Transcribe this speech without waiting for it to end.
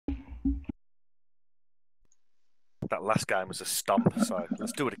That last game was a stomp, so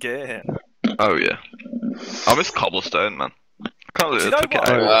let's do it again. Oh yeah. I miss Cobblestone, man. I can't Do believe you they know took it what?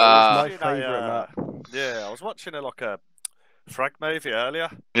 out. It was my Watching favourite map. Yeah, I was watching a frag movie earlier,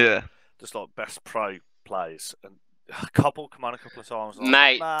 Yeah. just like best pro plays, and a couple come on a couple of times. And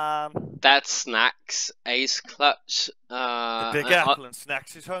Mate, I was like, man, that Snacks Ace Clutch. the Big Apple and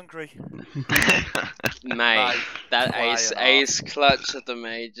Snacks is hungry. Mate, that playing Ace Clutch at the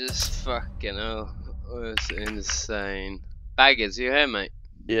majors, fucking hell, was insane. Baggers, you here, mate?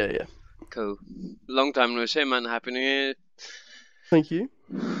 Yeah, yeah. Cool. Long time no see, man. Happy New Year. Thank you.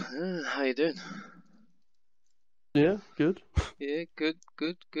 How you doing? Yeah, good. Yeah, good.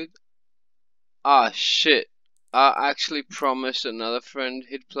 Ah, shit. I actually promised another friend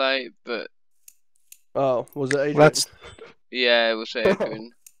he'd play, but Oh, was it Adrian? Let's yeah, it was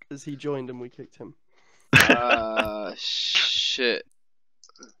Adrian. Because he joined and we kicked him. Shit.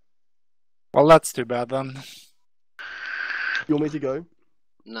 well, that's too bad then. You want me to go?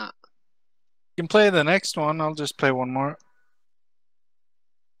 Nah. You can play the next one. I'll just play one more.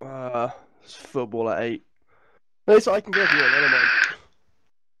 It's football at 8. No, so I can go if you want. I don't mind.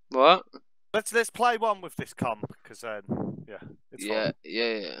 What? Let's play one with this comp, because yeah, it's fun.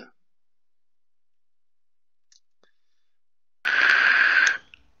 Yeah.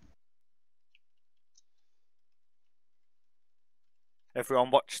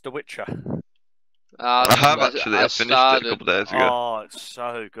 Everyone watched The Witcher. I have actually. I finished it a couple of days ago. Oh, it's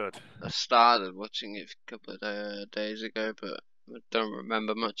so good. I started watching it a couple of days ago, but I don't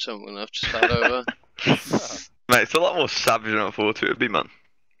remember much, so I'm gonna have to start over. Mate, it's a lot more savage than I thought it would be, man.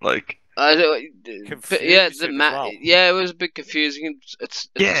 Like, But yeah, Confusing as well. yeah, it was a bit confusing. It's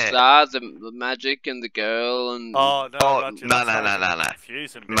Yeah. the start, the magic and the girl, and Oh no, Oh, Roger, no, that's no, how no.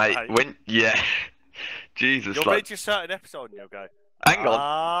 confusing, mate, yeah. Jesus, you'll like, reach a certain episode and you'll go, hang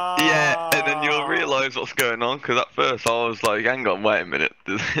on. Yeah, and then you'll realise what's going on, because at first I was like, hang on, wait a minute.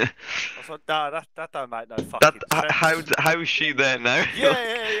 I was like, no, that don't make no fucking sense. how is she there now?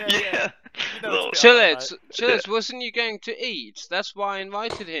 Yeah. You know, it's a bit Chillets, wasn't you going to eat? That's why I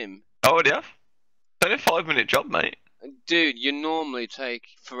invited him. Oh, yeah? Only a 5-minute job, mate. Dude, you normally take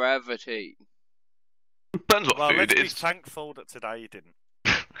forever to eat. Depends what well, food let's it be is. thankful that today you didn't.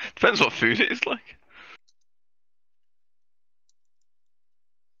 Depends what food it is like.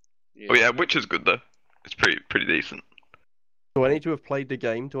 Yeah. Oh yeah, Witcher's good though. It's pretty decent. Do I need to have played the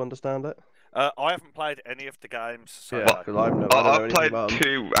game to understand it? I haven't played any of the games, so Yeah, because I don't know I've anything played about them.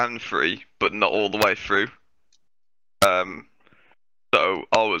 2 and 3, but not all the way through. So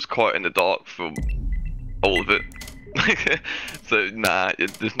I was quite in the dark for all of it. So nah,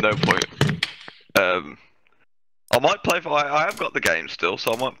 there's no point. I might play for. I have got the game still,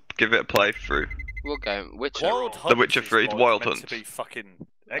 so I might give it a play through. What game? Witcher. Wild or- Hunt The Witcher is, 3, like, Wild meant Hunt. to be fucking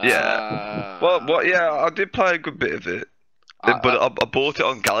Yeah. Well, yeah, I did play a good bit of it. But I bought it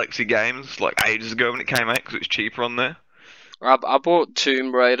on Galaxy Games like ages ago when it came out because it's cheaper on there. I bought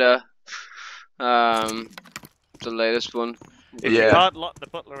Tomb Raider, the latest one. If you Yeah. can't lock the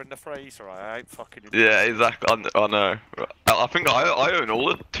butler in the freezer, I ain't fucking. Yeah, exactly. I know. I think I own all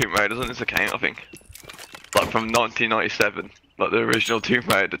the Tomb Raiders on this account. I think, like from 1997, like the original Tomb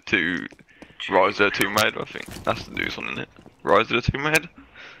Raider to Rise of the Tomb Raider. I think that's the new one, isn't it? Rise of the Tomb Raider.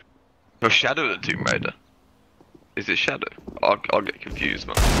 Or Shadow of the Tomb Raider. Is it Shadow? I'll get confused,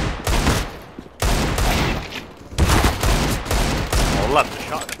 man. I'll land the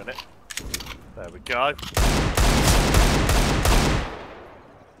shot in a minute. There we go.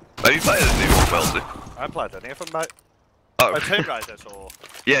 Have you played the new one, Wellesley? I haven't played any of them, mate. Oh, Tomb Raiders or...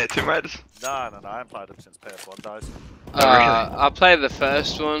 yeah, Tomb Raiders. No, I haven't played them since PS1 days. I played the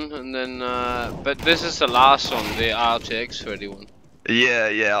first one, and then but this is the last one, the RTX 31. Yeah,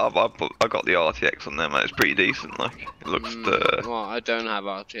 I got the RTX on there, mate. It's pretty decent. Like, it looks Well, I don't have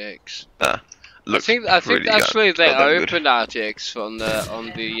RTX. looks I think really actually they goddamn good. opened RTX on the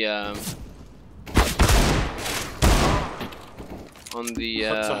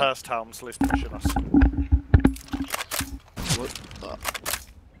Hunter Hearst Helmsley's pushing us.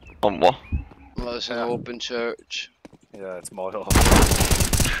 On what? well, it's an open church. Yeah, it's my lot.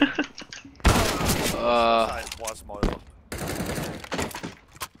 It was my lot.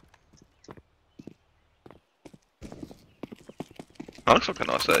 That looks like a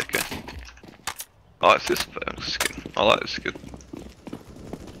nice AK. I like this skin. I like this skin.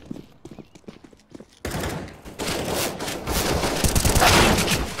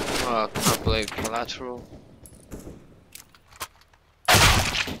 Oh, I can't believe collateral.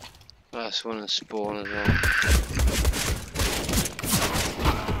 Last one in spawn as well.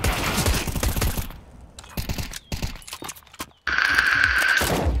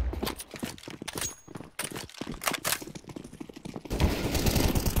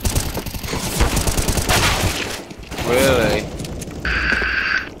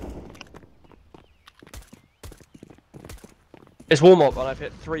 It's warm up, and I've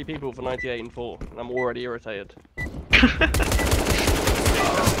hit 3 people for 98 and 4, and I'm already irritated.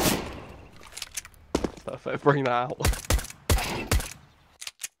 Perfect, bring that out.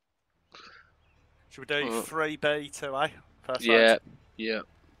 Should we do 3B, 2A? First Yeah, round? yeah.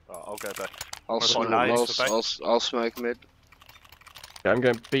 Oh, I'll go B. I'll Wanna smoke. find nice for I'll smoke mid. Yeah, I'm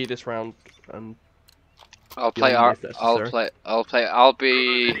going to B this round, and I'll play You'll R. leave if necessary. I'll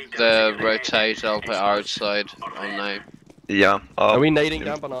be the rotate. I'll play outside on no. Yeah. are we nading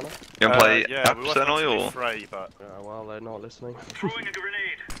down banana? You wanna play Yeah, we were Absenoi meant to or? do 3, but Yeah, well, they're not listening.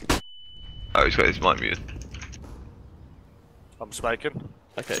 Oh, he's got his mic muted. I'm smoking.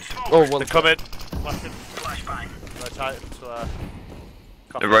 Okay. Oh, They're one. coming. Flashing. Rotating to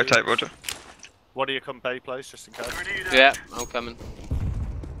Yeah, rotate, Roger. What do you come B, please, just in case? Yeah, I'm coming.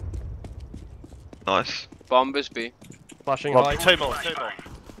 Nice. Bombers B. Flashing Well, high. 2 more.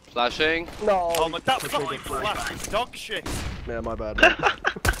 Flashing. No! Oh my, that fucking flash is dog shit. Yeah, my bad. Man. I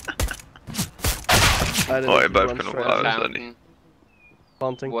didn't Oh, you're run both gonna straight fire. out. Fountain.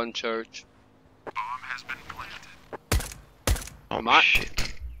 Planting. One church. Oh Might-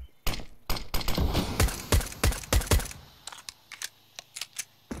 shit.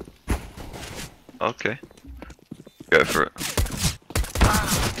 Okay. Go for it.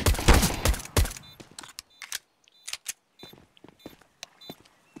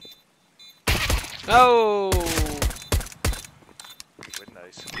 Oh!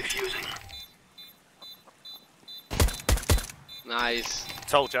 Windows. Nice.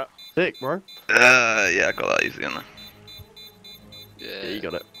 Told ya. Sick, bro. Yeah, I got that easy, didn't I? Yeah, you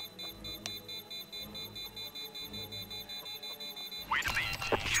got it.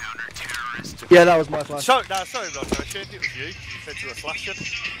 Yeah, that was my flash. Sorry, Roger, I assumed it was you. You said you were flashing.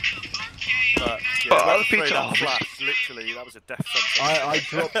 But, yeah, Oh, that was Peter. that flash, literally, that was a death sentence. I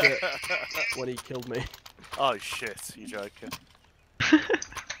dropped it when he killed me. Oh shit, you joking.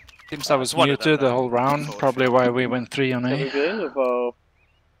 Seems I was One of them, muted the though. whole round, probably why we went 3 on A.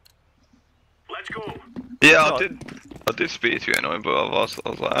 Yeah, I did speak to you anyway, but I was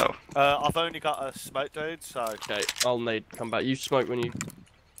like, oh. I've only got a smoke dude, so... Okay, I'll nade. Come back. You smoke when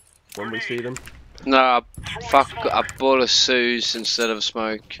we see them. No, fuck. I bought a Suze instead of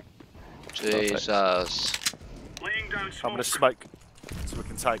smoke. Jesus. I'm gonna smoke so we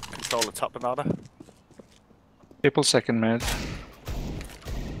can take control of top banana. People second mid.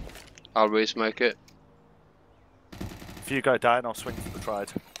 I'll re-smoke it. If you go down, I'll swing for the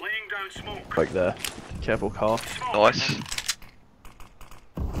trade. Right there. Careful, car. Nice.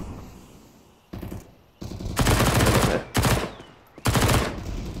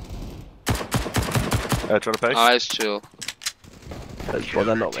 Do you want a piece? Nice, chill. Well,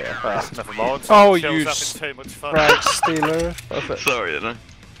 they're not there. Never mind. Oh, Chill's you having too much fun. Right, stealer. Perfect. Sorry, you know.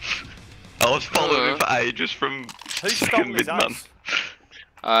 I was following him for ages from Who stole second his mid-man.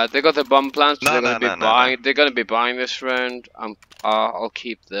 They got the bomb plans. So No, they're gonna no, be no, buying. They're gonna be buying this round. I'll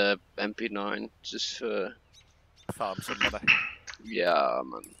keep the MP9 just for. Farm some money. Yeah,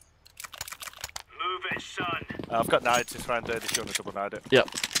 man. Move it, son. I've got nades this round, dude, if you want to double nade it. Yep.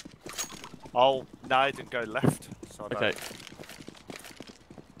 I'll nade and go left. So I don't- Okay.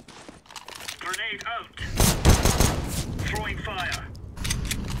 Grenade out. Throwing fire.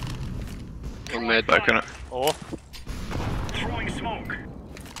 I'm mid. Backing it. Or, Throwing smoke.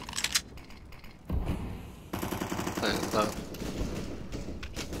 Thanks, love.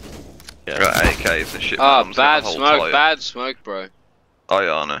 I got AKs and shit. Oh, bombs, bad got the whole smoke, tire. bad smoke, bro. Oh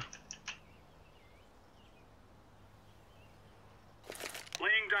yeah, I know.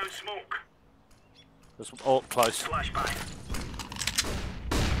 Laying down smoke. there's close. Flashbang.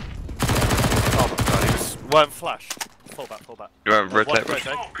 Oh my god, he was... weren't flashed. Fall back. You want to rotate? Rotate.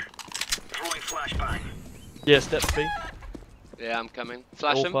 Smoke. Throwing flashbang. Yeah, step B. Yeah, I'm coming.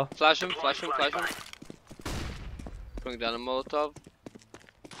 Flash him, Alpha. flash him, Throwing flash him, flash him. Bring down a Molotov.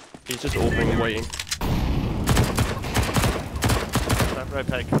 He's just opening and waiting.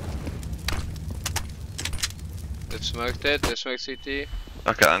 Rotate. They've smoked it. They smoked CT.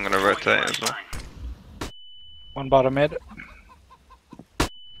 Okay, I'm gonna rotate as well. One bottom mid.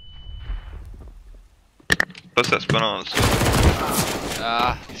 Plus that's bananas.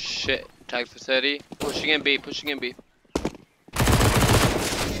 Ah, shit. Tag for 30. Pushing in B, pushing in B.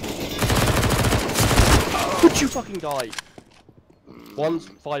 Would you fucking die? One's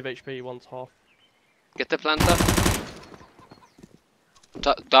 5 HP, one's half. Get the planter.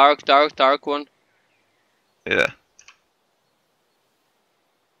 Dark one. Yeah.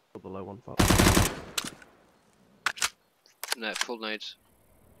 The low one. Fuck. No, full nades.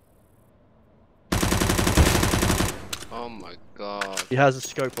 Oh my god. He has a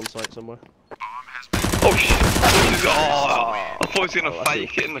scope on site somewhere. Oh shit! Oh, thought he was gonna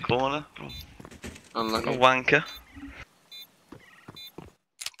fake it in the corner. A Unlucky. wanker.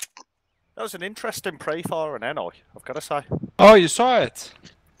 That was an interesting pre-fire and NI, I've got to say. Oh, you saw it?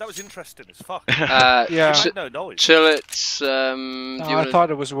 That was interesting as fuck. Yeah. It made no noise. Chill it. Do No, you I wanna... thought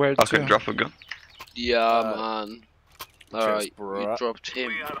it was weird I too. could drop a gun. Yeah, man. Alright, you bruh. dropped him.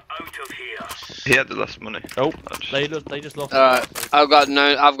 We are out of here. He had the less money. Oh, I just- they just lost. Alright, I've got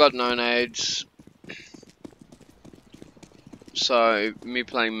no nades. So me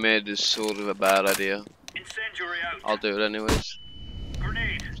playing mid is sort of a bad idea. Incendiary out. I'll do it anyways.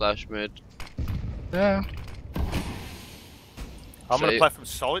 Grenade. Flash mid. Yeah. I'm going So- to play from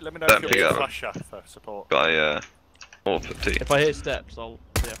site. Let me know Don't if you'll forget flash shot for support. Guy, all for T. If I hear steps, I'll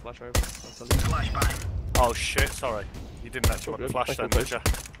flash over. I'll tell you. Flashbang. Oh shit, sorry. You didn't actually All want to good. flash then, Thank did you,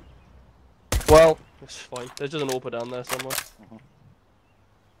 you? Well, it's fine. There's just an AWP down there somewhere.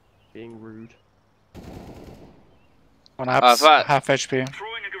 Being rude. On apps, fat. half HP.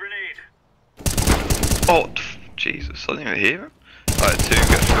 Throwing a grenade. Oh, Jesus, I didn't even hear him. Alright, 2, go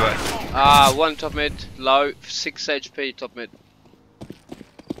away. One top mid, low, 6 HP top mid.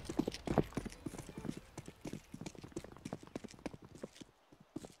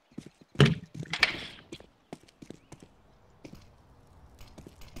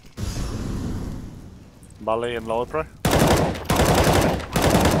 Molly and library.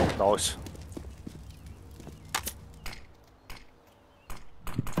 Nice.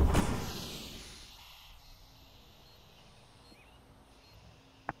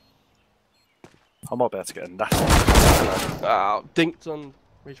 I might be able to get a nasty. Dinked on.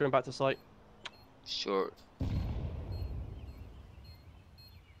 Returning back to site. Sure.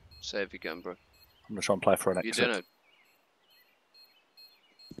 Save again, bro. I'm gonna try and play for an You exit. don't know.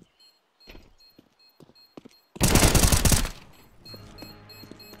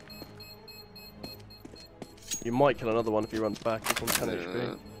 You might kill another one if he runs back. He's on 10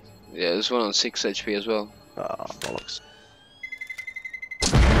 HP. Yeah, there's one on 6 HP as well. Ah, bollocks.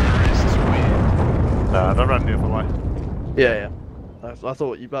 No, they ran the other way. Yeah. I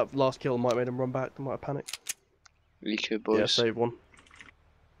thought that last kill might have made him run back. They might have panicked. Eco Yeah, boys. save one.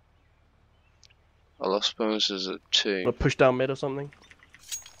 I lost bonuses at 2. Or push down mid or something.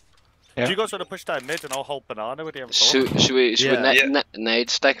 Yeah. Do you guys want to push down mid and I'll hold banana with the M4? Should we Yeah. nade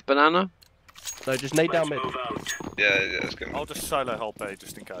stack banana? No, just nade down Let's mid. move out. Yeah, it's good. I'll just solo hold B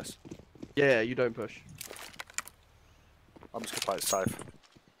just in case. Yeah, you don't push. I'm just gonna play it safe.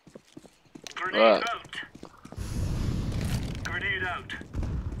 Grenade Right. out. Grenade out.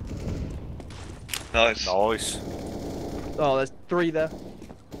 Nice. Nice. Oh, there's 3 there.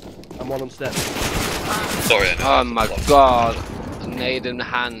 And 1 on steps. Sorry, I know. Oh my god. A nade in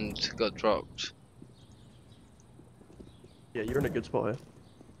hand got dropped. Yeah, you're in a good spot here.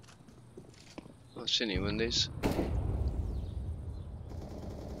 I've seen you win these.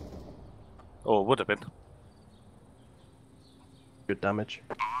 Oh, would have been. Good damage.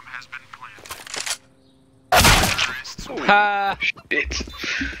 Ha! Shit.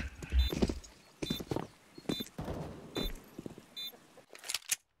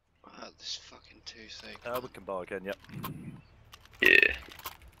 Oh, this fucking toothache. We can buy again, yep. Yeah.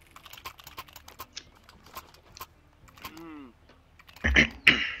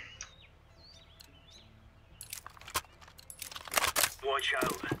 Watch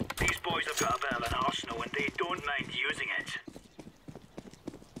out. These boys have got a bit of an arsenal and they don't mind using it.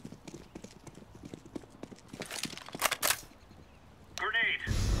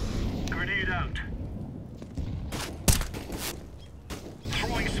 Grenade. Grenade out.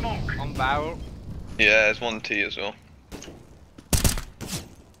 Throwing smoke. On barrel. Yeah, there's 1 T as well.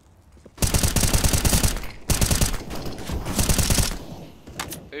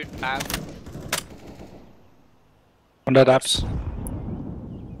 Who's barrel? On that apps.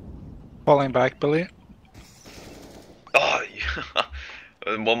 Falling back, Billy. Oh, yeah.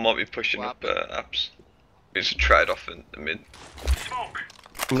 And 1 might be pushing up apps. It's a trade off in the mid. Smoke.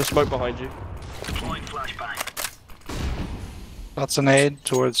 I'm gonna smoke behind you. Deploying flashbang. That's an aid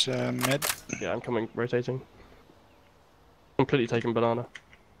towards mid. Yeah, I'm coming, rotating. Completely taking banana.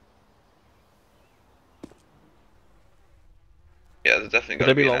 Yeah, there's definitely Could got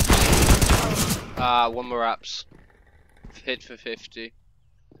to they be be an long? app. 1 more apps. Hit for 50.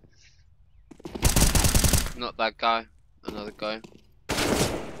 Not that guy. Another guy.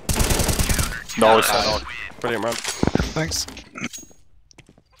 Nice. Brilliant round. Thanks.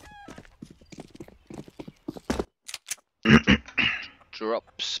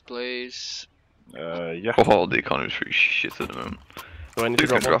 Drops, please. Yeah. Oh, the economy's pretty shit at the moment. Do I need 2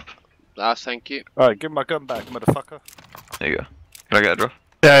 to can drop one? drop. Ah, thank you. Alright, give me my gun back, motherfucker. There you go. Can I get a drop?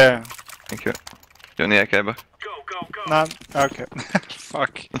 Yeah. Thank you. You want the AK back? Go, go, go. None. Okay.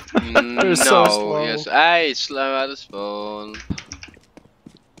 Fuck. No, You're so slow. yes. Hey, slow out of spawn.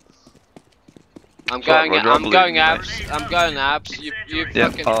 I'm It's alright, going. Roger, I I'm believe going in you, mate. abs. I'm going abs. You Yeah,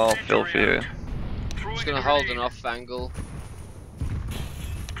 fucking. I'll fill for you. Just gonna hold an off angle.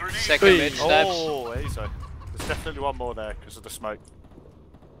 Grenade. Second Hey. mid steps. Oh, easy. There's definitely one more there because of the smoke.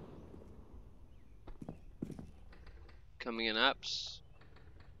 Coming in apps.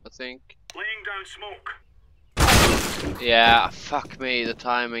 I think. Laying down smoke. Yeah. Fuck me. The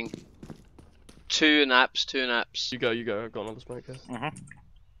timing. Two in apps. Two in apps. You go. I've got another smoke here.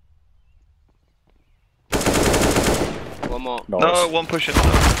 One more. No, one pushing.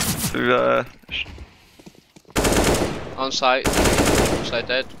 To, On site. Site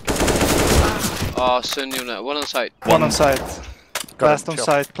dead. Oh, soon you know. One on site. One on site. Got Last him, on chop.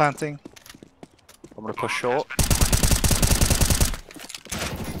 site, planting. I'm gonna push short.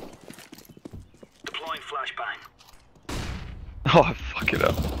 Deploying flashbang. oh, fuck it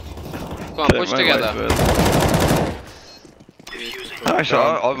up. Come on, push together. Defusing. Actually,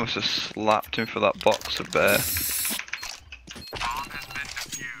 I must have slapped him for that box of bear.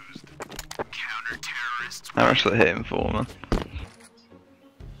 How much did I hit him for, man?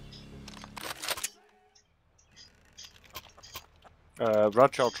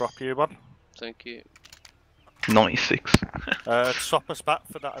 Rog, I'll drop you one. Thank you. 96. Swap us back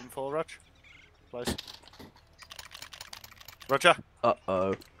for that M4, Rog. Please. Roger.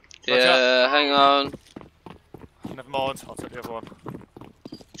 Uh-oh. Yeah, hang on. Never mind, I'll take the other one.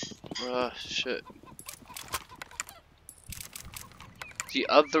 Oh, shit. The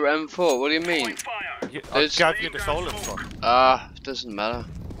other M4, what do you mean? Throwing fire. I There's- gave you the silence one. Doesn't matter.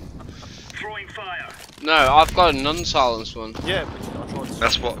 Throwing fire. No, I've got a non-silenced one. Yeah, but I tried to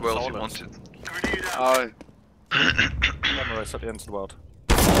That's what silence. Wellesley wanted. Grenade out. Oh, Memorise at the end of the world.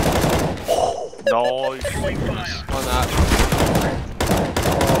 Nice. Throwing fire. on that.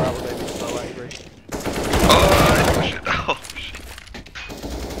 Oh, that would make me so angry. Oh, push it. Oh,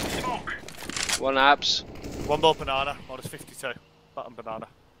 shit. Smoke. One apps. One more banana, minus 52. Button banana.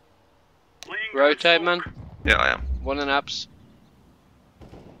 Laying down Rotate, smoke. man. Yeah, I am. One in apps.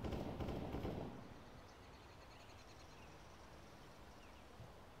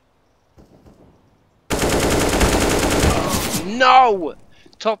 No!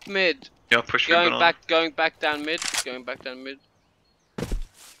 Top mid. Yeah, push me banana. Going back down mid. Going back down mid.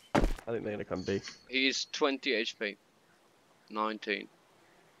 I think they're gonna come B. He's 20 HP. 19.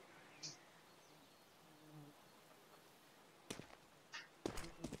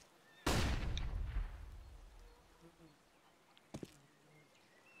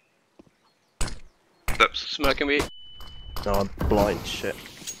 Steps. Smoking me. No, I'm blind. Shit.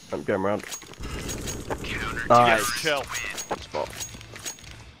 I'm going round. Yes, Nice. chill. Spot.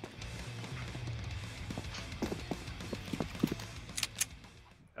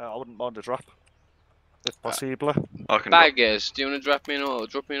 I wouldn't mind a drop. If possible. I can drop. Baggers, do you want to drop me an AWP?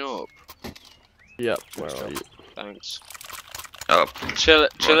 Drop me an AWP. Yep. Where are you? Thanks. Oh, Chill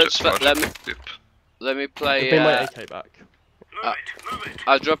it. Roger, dip. Let me play. Give me my AK back. Move it. Move it.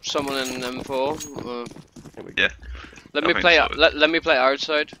 I dropped someone in M4. Here we go. Yeah. Let I me think play. so. Let me play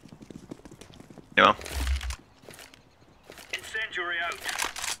outside. Yeah. Incendiary out.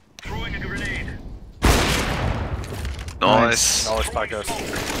 Throwing a grenade. Nice. Nice, baggers.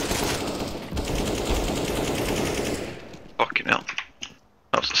 Fucking hell.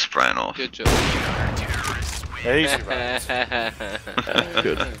 That was a spraying off. Good job. Easy, right.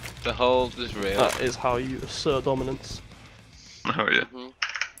 Good. The hold is real. That is how you assert dominance. Oh yeah. Mhm.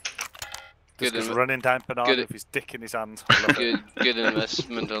 Just Good, goes in- running down banana good- with his dick in his hand. I love it. good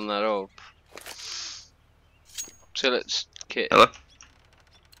investment on that AWP. Chill it, kit. Hello.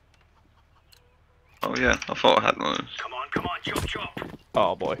 Oh yeah, I thought I had one. Come on, chop chop.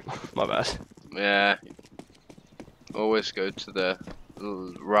 Oh boy, my bad. Yeah. Always go to the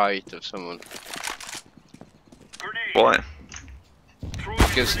right of someone. Grenade. Why? Throwing a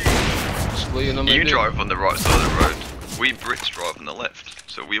Because grenade. well, you know You drive on the right side of the road. We Brits drive on the left,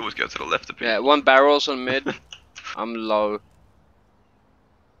 so we always go to the left of Yeah, people. one barrel's on mid. I'm low.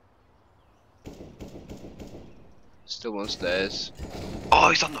 Still one stairs. Oh,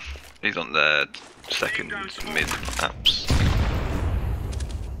 he's on the second mid apps.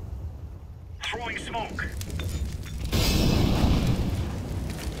 Throwing smoke.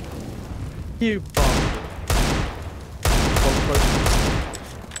 You bastard. One close.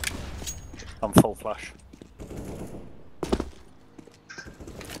 I'm full flash.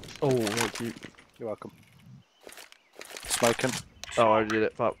 Oh, thank you. You're welcome. Smoking. Oh, I already did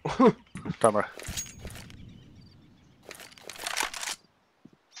it, but Camera.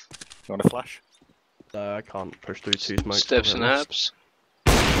 You want a flash? No, I can't push through two smokes. Steps and I'll get lost.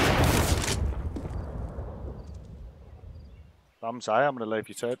 abs. I'm sorry, I'm going to leave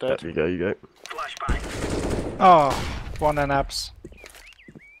you to it, dude. There you go, you go. Flashbang. Oh, one in apps.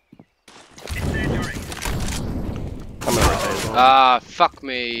 Incendiary. I'm gonna rotate as well. Ah, fuck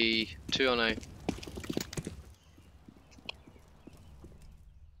me. 2 on A.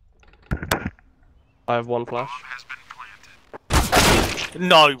 I have one flash.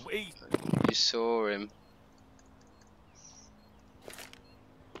 No! You saw him.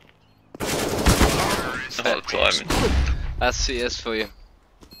 A lot of timing. That's CS for you.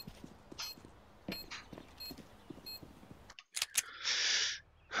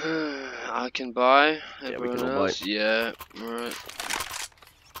 I can buy. Yeah, we Everyone can all buy. else? Yeah, right.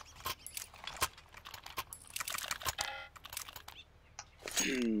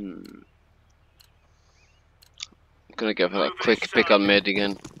 I'm gonna go for that quick pick on mid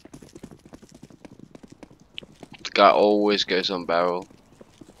again. The guy always goes on barrel.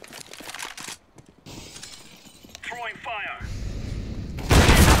 Throwing fire.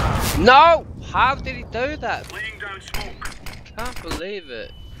 No! How did he do that? Laying down smoke. Can't believe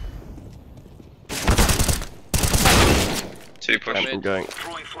it. 2 pushing. I'm going.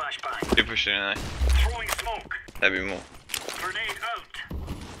 Throwing flashbang. 2 pushing in A. Throwing smoke. Maybe more. Grenade out.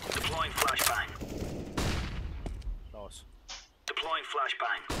 Deploying flashbang. Nice. Deploying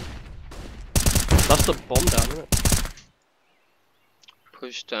flashbang. That's the bomb down, isn't it?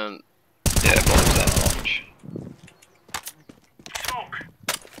 Push down. Yeah, bombs that launch. Smoke.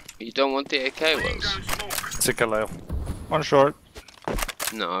 You don't want the AK Laying wells? down smoke. It's a Galil. One short.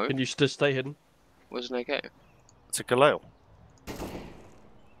 No. Can you just stay hidden? Where's an AK? It's a Galil.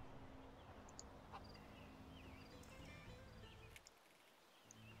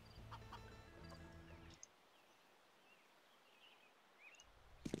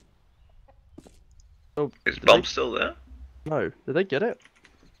 Oh, Is did bomb they- still there? No. Did they get it? Did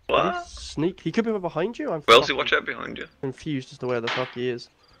he What? sneak? He could be behind you. I'm Wellesley, fucking watch out behind you. confused as to where the fuck he is.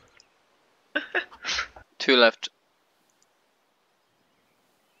 2 left.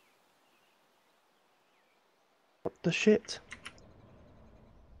 What the shit?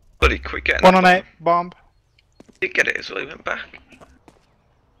 Bloody quick getting One that on A, bomb. He did get it as well, he went back.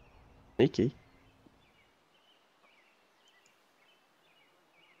 Sneaky.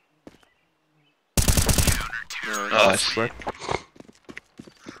 Nice. Bro.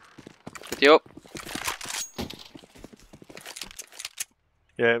 Yup.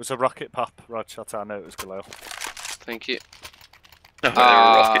 Yeah, it was a rocket pop, Rog. That's how I know it was Galil. Thank you. Rocket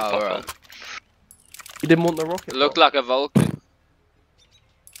Ah, pop right. on. He didn't want the rocket. Looked pop. like a Vulcan.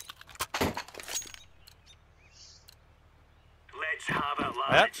 Let's have it,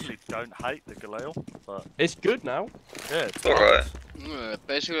 I lads. actually don't hate the Galil, but It's good now. yeah, it's Alright.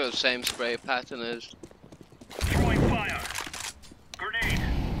 Basically the same spray pattern as. Throwing fire. Grenade.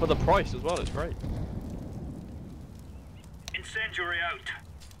 For the price as well, it's great. Incendiary out.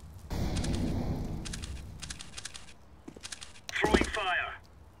 Throwing fire.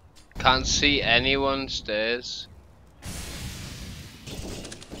 Can't see anyone stairs.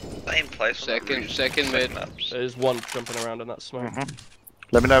 Same place. on that Second- roof, second same mid. maps. There's one jumping around in that smoke.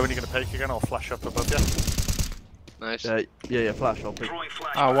 Let me know when you're going to peek again, I'll flash up above you. Nice. Yeah, flash. I'll pick. Throwing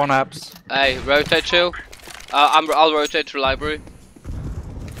flash. Oh, one apps. Hey, rotate chill. I'll rotate to library.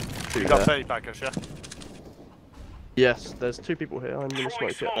 Two You got there. 30 baggers, yeah? Yes, there's two people here. I'm gonna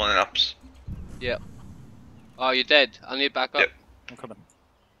Throwing smoke it. One in ups. Oh, you're dead. I need backup. Yep. I'm coming.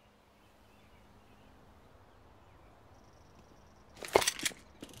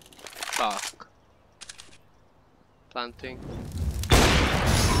 Fuck. Planting.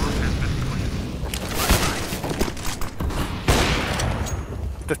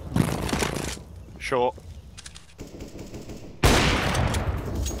 Short.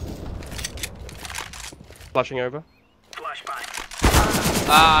 Flashing over. Flashbang.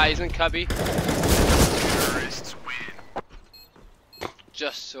 Ah, he's in cubby.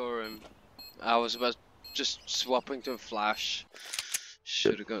 Just saw him. I was about just swapping to a flash.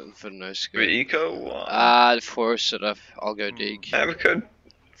 Should have gone for no Re scope. eco one. Force it. I'll go dig. Yeah, we could.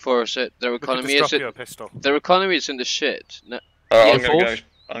 Force it. Their We could economy just is drop it. you a pistol. Their economy is in the shit. No, Alright, Yeah, I'm gonna force. go.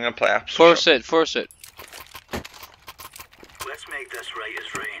 I'm gonna play apps. force it. Force it. Let's make this right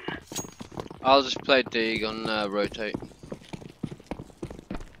as rain. I'll just play dig on rotate.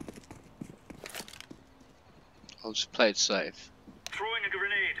 I'll just play it safe. Throwing a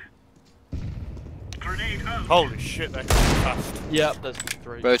grenade. Grenade out. Holy shit, they're coming fast. Yeah, there's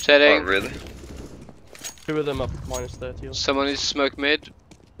three. Oh, Rotating. really? Two of them are minus 30 or so. Someone needs to smoke mid.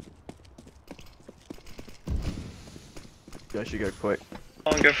 You guys should go quick.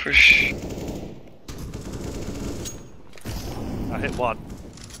 I'll go for I hit one.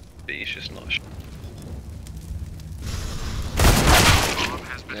 B's just not.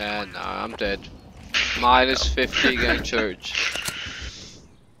 Yeah, no, I'm dead. Minus 50 going church.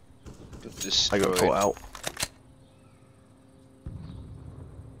 I got caught out.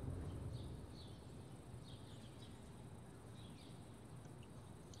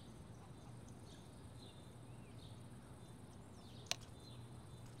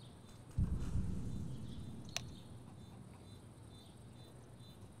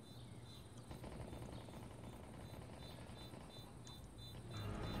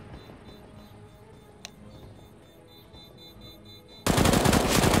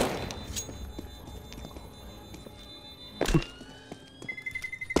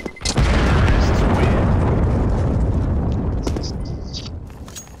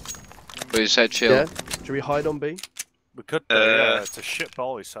 But you said chill. Yeah. Should we hide on B? We could do, yeah. It's a shit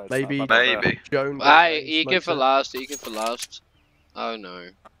boy, so it's Maybe- not bad out there. Maybe. Joan. Hey, eager for last, eager for last. Oh no.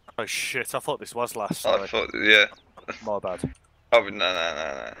 Oh shit! I thought this was last. I Sorry, thought, yeah. my bad. Oh,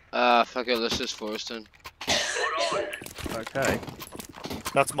 no. Fuck it, let's just force then. Okay.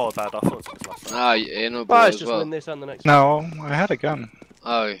 That's my bad. I thought it was last. Ah, you know, Well, boy let's as just well. win this and the next. No, I had a gun.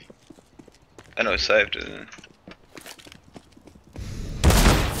 Oh, I know it saved it.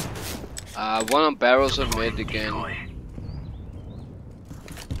 one on barrels of mid again.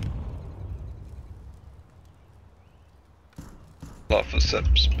 A lot of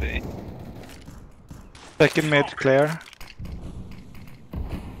footsteps, B. Second mid clear.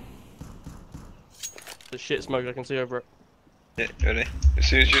 The shit smoke I can see over it. Yeah, ready? As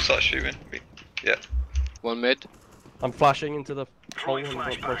soon as you start shooting. Yeah. One mid. I'm flashing into the hole and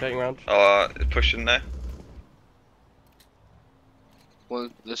rotating around. Pushing there.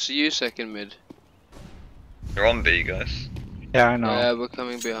 One. Let's see you second mid. You're on B, guys. Yeah, I know. Yeah, we're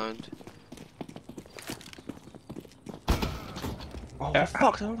coming behind. Oh Yeah.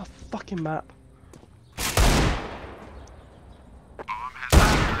 fuck! They're on the fucking map.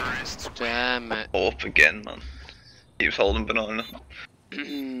 Damn it. Up again, man. He was holding banana.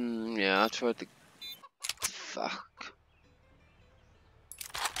 Yeah, I tried to. Fuck.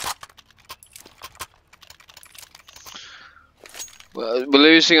 Well, we're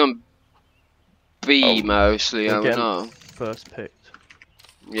losing on B Oh. mostly, are we Again. not? First picked.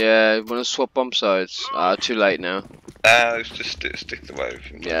 Yeah, wanna swap bomb sides? Ah, too late now. Let's just stick the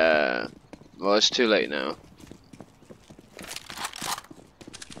wave. Yeah. Well, it's too late now.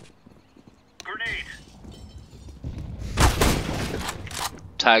 Grenade.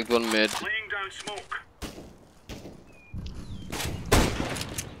 Tagged one mid. Laying down smoke.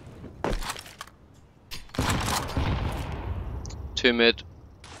 Two mid.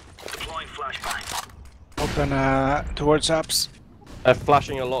 Deploying flashbang. Open towards apps.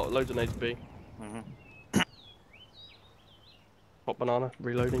 Flashing a lot, loads of nades B. Mhm. Hot banana,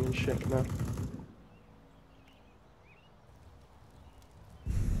 reloading and shit now.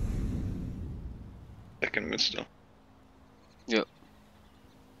 Second mid still. Yep.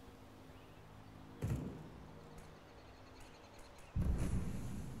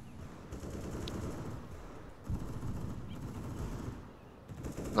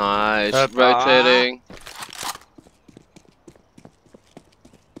 Nice. Rotating.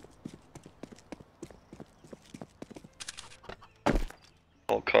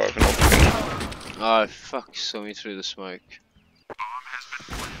 All carving up again. Oh fuck, saw me through the smoke.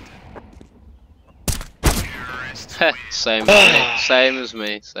 Same as me. Same as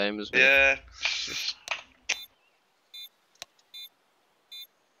me. Same as me. Yeah. It's just...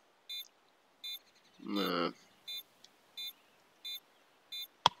 No.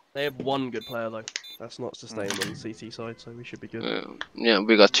 They have one good player though. That's not sustainable on the CT side, so we should be good. Yeah,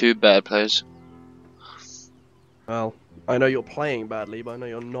 we got two bad players. Well, I know you're playing badly, but I know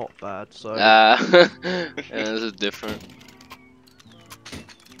you're not bad, so... Yeah, this is different.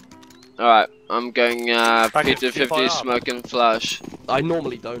 Alright, I'm going Peter 50 smoke and flash. I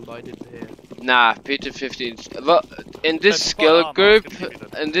normally don't, but I did here. Nah, Peter 50. Well, in this Let's skill put armor, group,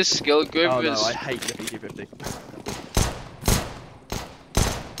 it's gonna be good. Oh no, I hate the PT50.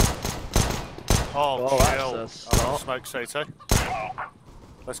 Oh, Oh, that's chill. a I'm start. smoke CT.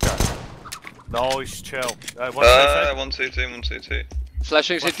 Let's go. Nice, chill. What's 1-2-2, 1-2-2.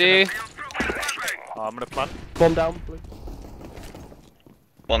 Flashing CT. Oh, I'm gonna plant. Bomb down, blue.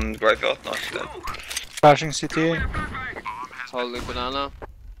 One graveyard, nice. Dead. Flashing CT. Holding banana.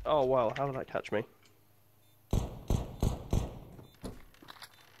 Oh wow, how did that catch me?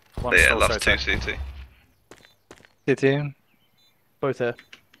 One Yeah, still last CT. two CT. CT. Both here.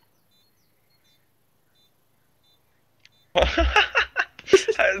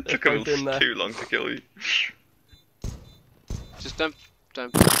 It took both in him there. too long to kill you. Just don't.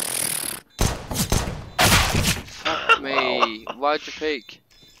 Fuck me. Why'd you peek?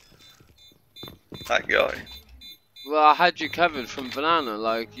 That guy. Well, I had you covered from banana.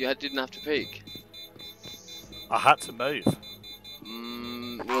 Like didn't have to peek. I had to move.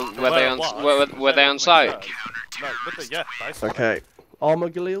 Well, Where it was, were they on site? No, but yeah, basically. Okay. Armor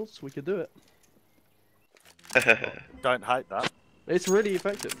Galils, we could do it. Don't hate that. It's really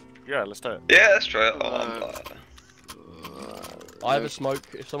effective. Yeah, let's do it. Yeah, that's true. I have a smoke.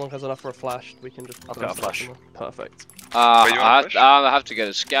 If someone has enough for a flash, we can just. I've got a flash. Perfect. I have to get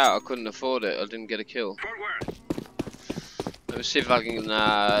a scout. I couldn't afford it. I didn't get a kill. Let me see if I can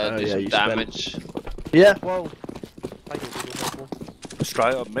do some damage. Yeah, well. I can do helpful.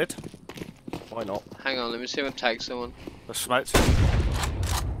 Straight up mid. Why not? Hang on, let me see if I can tag someone. The smokes.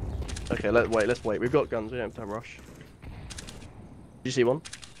 Okay, let's wait. We've got guns, we don't have to rush. Did you see one?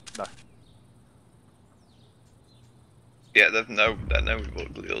 No. Yeah, they're no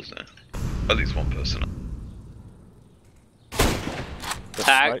Galils now. At least one person.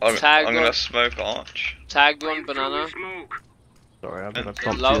 Tag I'm one. gonna smoke arch. Tagged one banana. Sorry, I've Yeah.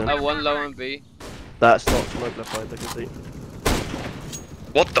 got One low and B. That's not smoke left side, I can see.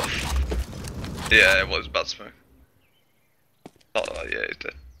 What the Yeah, it was bad smoke. Oh, yeah, he's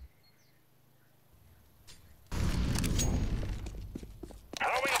dead.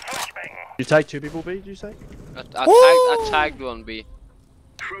 You tag 2 people, B, did you say? I tagged one B.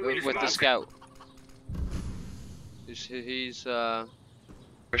 With the scout. He's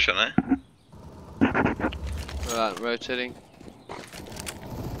Pushing, eh? Right, rotating.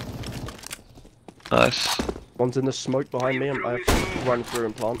 Nice. One's in the smoke behind me, and I have to run through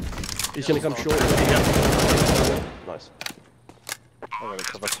and plant. He's gonna come short. Nice. I got it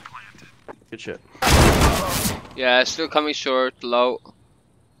covered. Good shit. Yeah, still coming short, low.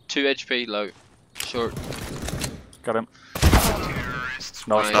 2 HP, low. Short. Got him. Nice.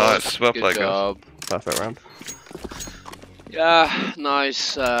 Nice, well Good played, guys. job. Perfect round. Yeah,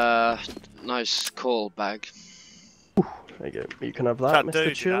 nice, nice call, bag. There you go. You can have that, That Mr.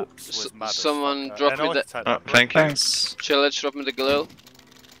 dude Chill. was mad as Someone fuck. drop And I me want to the- take that, bro. Thank you. Thanks. Chill, let's drop me the Galil.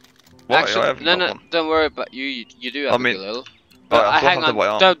 What? I Actually, haven't no, got one. don't worry about you do have I mean- a Galil. I But still hang have the white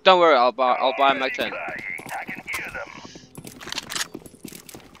on, arm. don't worry, I'll buy a Mag 10.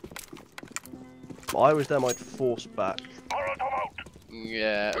 If I was them, I'd force back.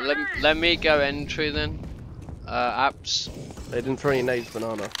 Yeah, let me go entry then. Apps. They didn't throw any nades,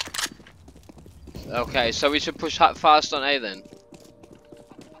 banana. Okay, so we should push fast on A then.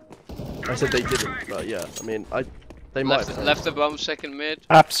 I said they didn't, but yeah. I mean, they might. have Left the bomb second mid.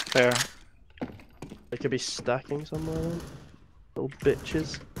 Apps clear. They could be stacking somewhere. Then. Little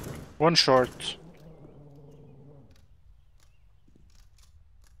bitches. One short.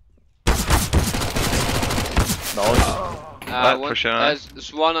 Nice. Pushing on.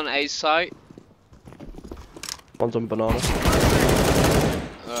 There's one on A site. One's on banana.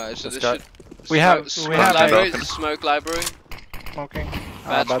 Alright, so Let's this go. should. We have library. Smoke library. smoking. Bad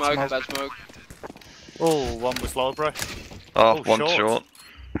Bad smoke. smoke. Bad smoke. Oh, one was low, bro. Oh, one short. short.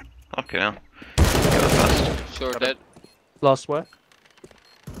 Okay, now. Get the fast. Sure Got dead. Last swear.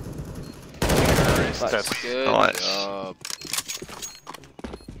 Dead. Good Nice. job.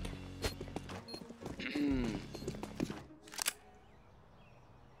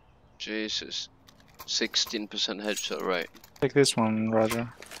 Jesus. 16% headshot rate. Take this one, Roger.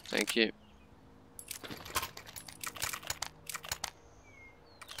 Thank you.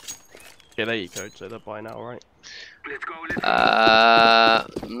 Yeah, there you go. So they're by now, right?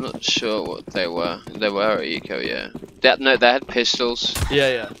 I'm not sure what they were. They were at eco, yeah. No, they had pistols.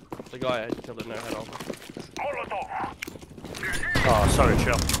 Yeah. The guy I killed had no head on. Oh, sorry,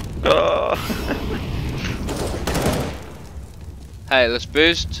 chill. Oh. Hey, let's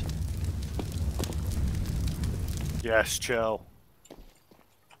boost. Yes, chill.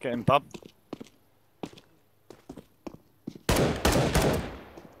 Get him, bub.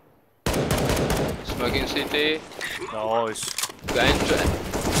 Smoking CT. Nice. Go into it.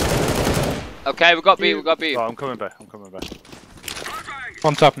 Okay, we got B. Oh, I'm coming back.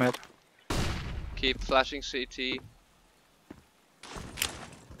 One top mid. Keep flashing CT.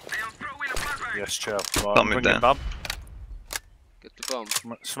 Yes, chill. Right, Bum I'm him bringing down. bub. Get the bomb.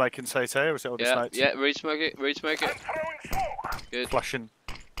 Smoking CT, or is it all just Yeah, snipes? yeah, re-smoke it, re-smoke it. Good. Flashing.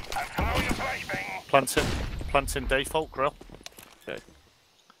 Planting default grill.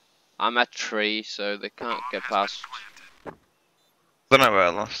 I'm at tree, so they can't get past. Don't know where I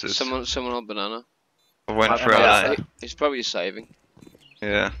lost is. Someone on banana. I went for Yeah. it. He's probably saving.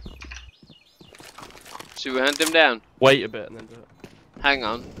 Yeah. Should we hunt him down? Wait a bit and then do it. Hang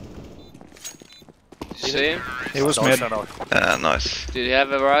on. See him? He was No, mid. no. Nice. Did he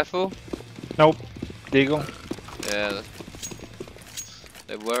have a rifle? Nope. Deagle. Yeah.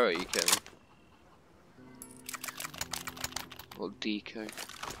 They were eco. Or deco.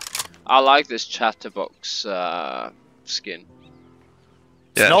 I like this chatterbox skin.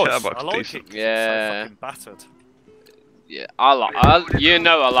 Yeah, Nice. Chatterbox I like decent. it 'cause Yeah. it's so fucking battered. Yeah, you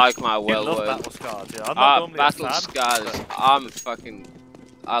know I like my You love well battle scars, yeah. I'm not normally battle a fan, scars.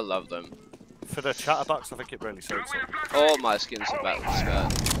 I love them. but for the chatterbox, I think it really suits it. All my skins are battle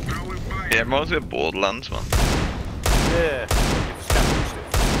scars. Yeah, it reminds me of Borderlands, man. Yeah. You've scavenged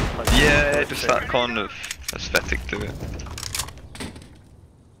it. Like, Yeah, just that kind of aesthetic to it.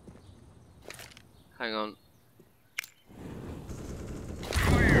 Hang on.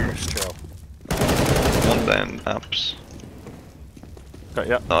 Just chill. One down, apps. Got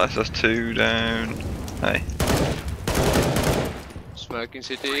ya. Nice, that's 2 down. Hey. Smoking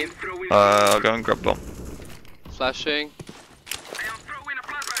city. I'll go and grab bomb. Flashing.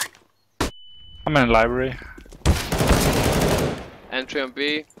 I'm in the library. Entry on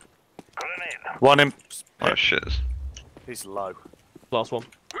B. One in. Oh shit. He's low. Last one.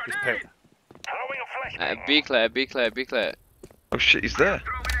 He's pit. B clear, B clear, B clear. Oh shit, he's there.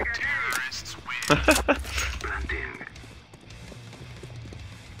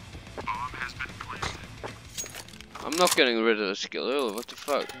 I'm not getting rid of the skill. What the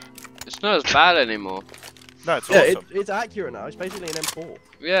fuck? It's not as bad anymore. No, it's Yeah, awesome. it's accurate now. It's basically an M4.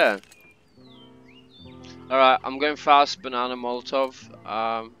 Yeah. Alright, I'm going fast, banana Molotov.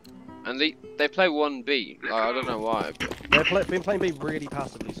 And they play 1B. Like, I don't know why. But They've been playing B really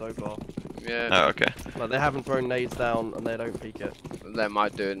passively so far. yeah, Oh, okay. Like, they haven't thrown nades down and they don't peek it. they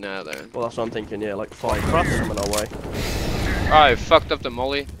might do it now though. Well, that's what I'm thinking, yeah, like 5 Cross. coming our way. Alright, fucked up the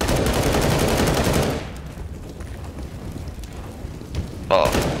molly.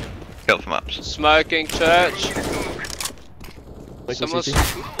 Oh. Kill for maps. Smoking church. Making Someone's.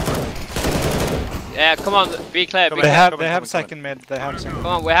 CT. Yeah, come on, be clear, be Come They clear. have come they in, have come in, second mid. They have second. Come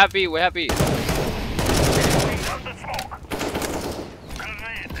on, we're happy, we're happy.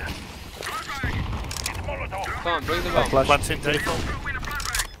 Come on, bring the bomb. Flash. Planting default.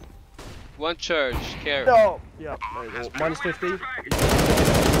 One church, care. Oh! Yeah, no, minus 50.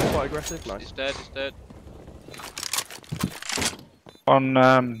 Quite aggressive, nice. He's dead, he's dead. On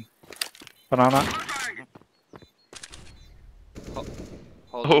banana.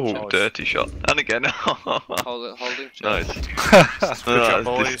 Hold Oh, it, church. dirty shot. And again. Hold it, holding church. Nice. Good job, That's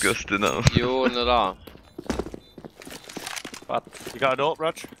boys. disgusting. That was. You're in the law. You got an AWP,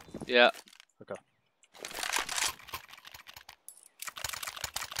 Rog? Yeah. Okay.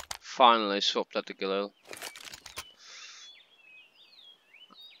 Finally swapped at the Galil.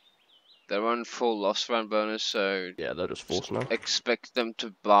 They're on full loss run bonus, so Yeah, they're just forced now. expect them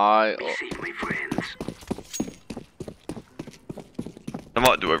to buy or I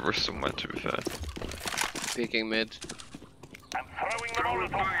might do over somewhere, to be fair. picking mid.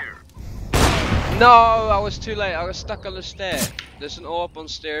 No, I was too late. I was stuck on the stair. There's an AWP on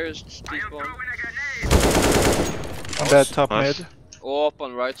stairs. Despawn. On that top Nice. mid. AWP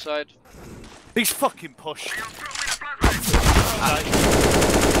on right side. He's fucking pushed.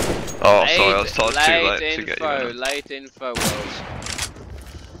 Oh, sorry, I was too late to get you. info, in. late info, Wells.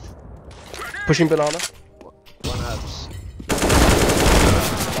 Pushing banana. One abs.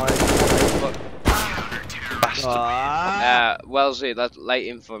 Bastard. Wellesley, that's late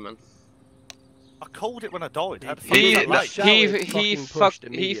info, man. I called it when I died. How the fuck He was that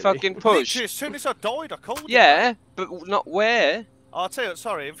late? he fucking pushed. Literally, as soon as I died, I called it. Yeah, but not where. I'll tell you,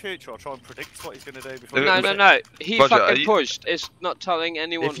 sorry, in future I'll try and predict what he's going to do before No, he No, does no, it. no. He Roger, are fucking you- pushed. It's not telling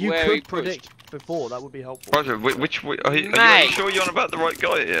anyone If you where he could pushed. predict before, that would be helpful. Roger, which way? Are you Mate. sure you're on about the right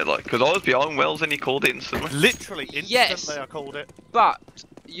guy here? Like, because I was behind Wells and he called it instantly. Literally, instantly Yes. I called it. But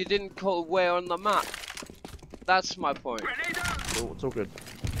you didn't call where on the map. That's my point. Oh, it's all good.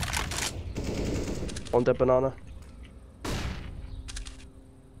 On dead banana.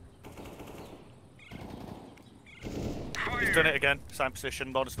 He's done it again, same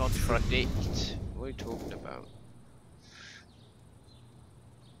position, minus 93. Predict. What are you talking about?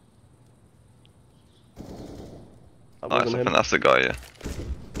 That Nice, I wasn't think him. that's the guy, yeah.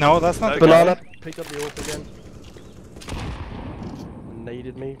 No, that's not the Banana. guy. Picked up the AWP again.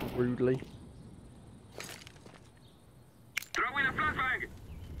 Naded me rudely.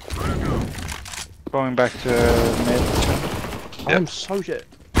 Going back to mid. I'm so shit.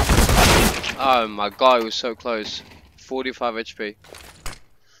 Oh my god, it was so close. 45 HP.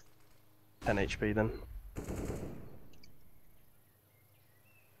 10 HP then.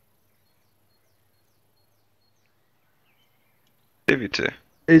 Give you two.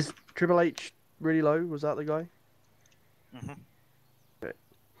 Is Triple H really low? Was that the guy? Mhm. Okay.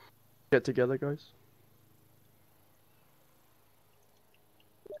 Get together, guys.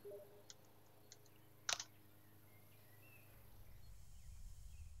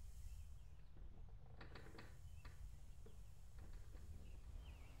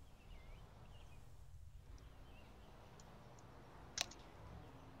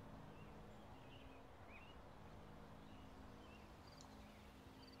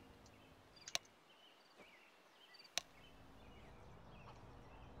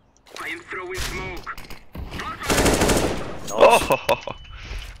 I am throwing smoke. Oh!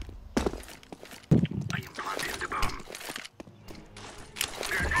 I am planting the bomb.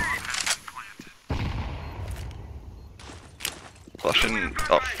 Flashing.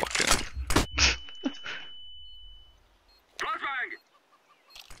 Oh, fucking hell. Flashbang!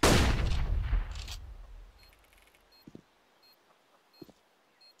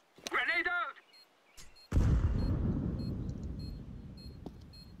 Grenade out!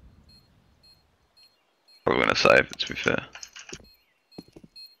 Probably gonna save it, to be fair.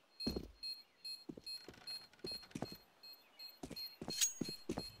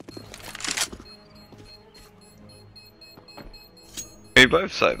 We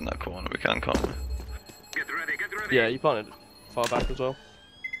both save in that corner, we can, can't we? Get ready, get ready. Yeah, you planted far back as well.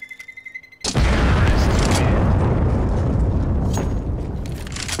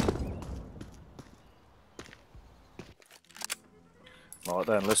 Right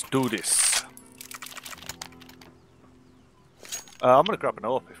then, let's do this. I'm gonna grab an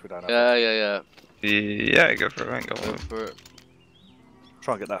AWP if we don't have it. Yeah. Yeah, go for it, ain't Go going for it.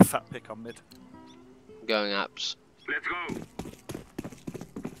 Try and get that fat pick on mid. Going apps. Let's go.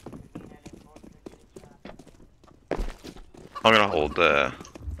 I'm gonna hold the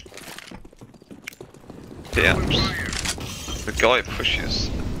apps. The guy pushes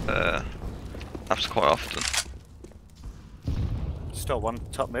apps quite often. Still one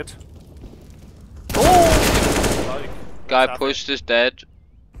top mid. Oh! Guy pushed is dead.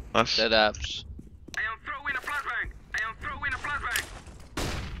 Nice. Dead apps. I am throwing a flashbang. I am throwing a flashbang.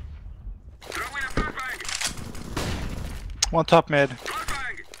 Throwing a flashbang. One top mid.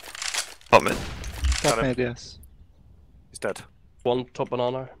 Flashbang. Top mid. Top him. mid, yes. He's dead. One top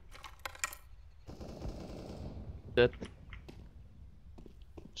banana. Dead.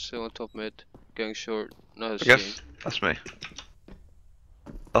 Still on top mid. Going short. No, I guess that's me.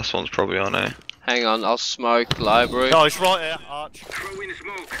 Last one's probably on A. Hang on, I'll smoke library. No, he's right here, Arch. Throwing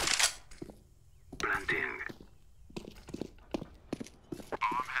smoke. Planting.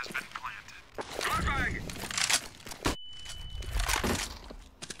 Bomb has been planted. Flashbang.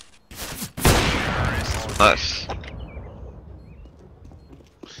 Nice.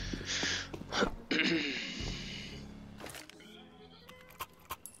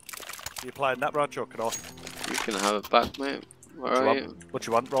 You playing that, Raj, or can I? You can have it back, mate. Where are you? What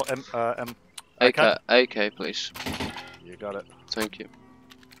you want? Right, AK, please. You got it. Thank you.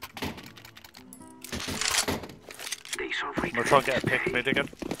 I'm gonna try and get a pick mid again.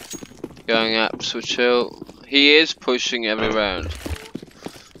 Going apps with chill. He is pushing every round.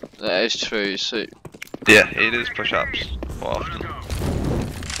 That is true, so Yeah, it is push ups quite often.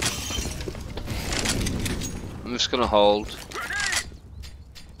 I'm just gonna hold.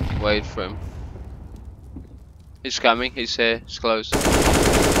 Wait for him. He's coming, he's here, he's close.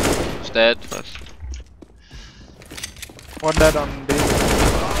 He's dead. Nice. One dead on B.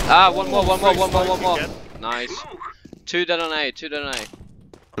 Ah, one more. Again. Nice. Two dead on A.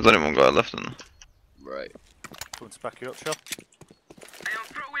 There's only one guy left in there. Right. Going to back you up, sure.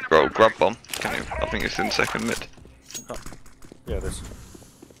 Bro, grab bomb. Can you? I think it's in second mid. Yeah, it is.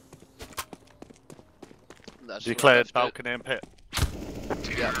 That's You what I cleared left it. balcony and pit.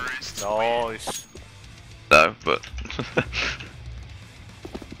 Yeah. Nice. No, but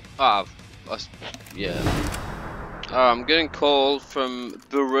Ah, yeah. I'm getting called from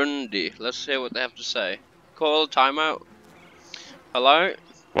Burundi. Let's hear what they have to say. Call, timeout. Hello?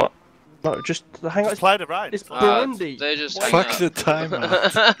 what? No, just hang on. Played it right. It's Burundi. They just hang Fuck out. the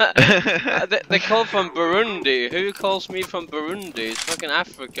timeout. they call from Burundi. Who calls me from Burundi? It's fucking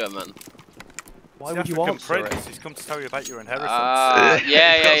Africa, man. Why would you answer it? He's come to tell you about your inheritance. Got some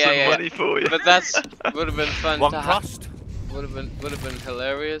Yeah. money for you. But that's would have been fun One to have. crust. Would have been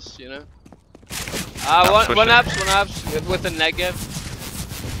hilarious, you know. One apps with a negative.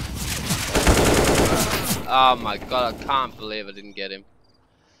 Oh my god, I can't believe I didn't get him.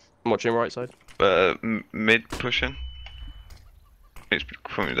 I'm watching right side. Mid pushing. He's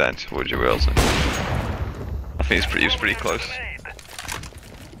coming down towards your wheels. I think he was pretty close.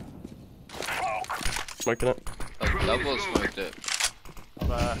 Smoking it. I double smoked it. I'm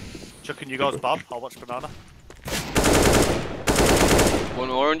Chucking you guys Bob, I'll watch banana. 1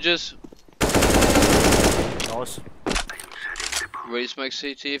 oranges. Nice. Ready to smoke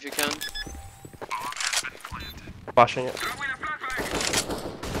CT if you can. Bashing it.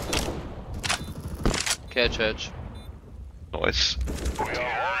 Care church. Nice.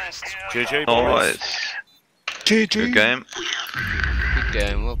 GG, boys. Nice. Good game. Good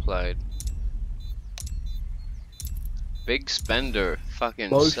game, well played. Big spender, fucking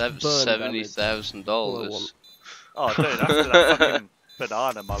Most burn $70,000. Oh, dude, after that fucking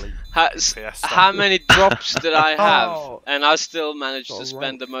banana molly. Fiesta. How many drops did I have? Oh. And I still managed to Alright.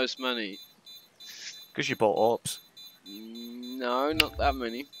 spend the most money. Because you bought orbs. No, not that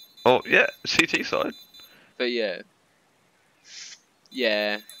many. Oh yeah, CT side. But yeah.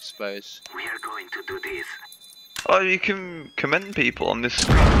 Yeah, I suppose. We are going to do this. Oh, you can commend people on this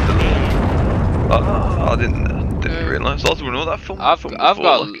screen. Oh, I didn't realise. I was doing all that fun. I've fun got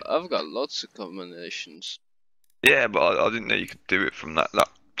before, like. I've got lots of combinations. Yeah, but I didn't know you could do it from that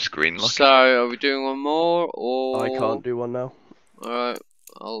screen. Like. So are we doing one more or? I can't do one now. Alright,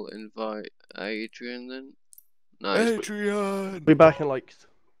 I'll invite Adrian then. No, Adrian! Be back in like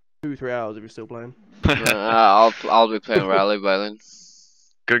 2-3 hours if you're still playing. I'll be playing Rally by then.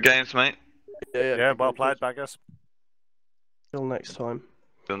 Good games, mate. Yeah, well played, baggers. Till next time.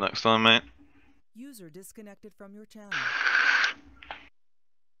 Till next time, mate. User disconnected from your channel.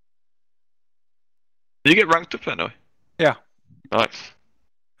 Did you get ranked up anyway? Yeah. Nice.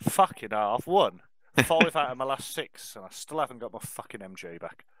 Fucking hell, I've won 5 out of my last 6, and I still haven't got my fucking MG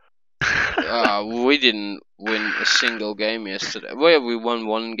back. We didn't win a single game yesterday. Well, we won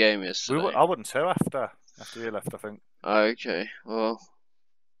 1 game yesterday. I won 2 after you left, I think. Okay, well.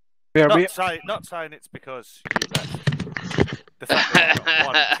 Not saying it's because you left. The fact that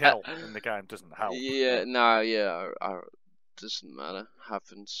I got 1 kill in the game doesn't help. Yeah, no, yeah, doesn't matter.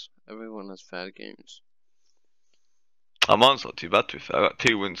 Happens. Everyone has bad games. Mine's not too bad to be fair. I got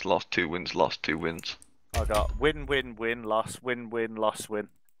 2 wins, lost, 2 wins, lost, 2 wins. I got win, win, win, loss, win, win, loss, win.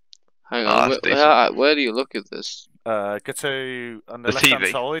 Hang on, where do you look at this? Go to on the The left-hand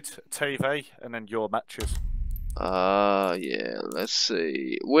TV. side, TV, and then your matches. Yeah, let's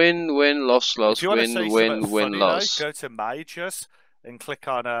see. Win, win, loss, loss, If you want to see win, something win, funny, loss. though, go to majors and click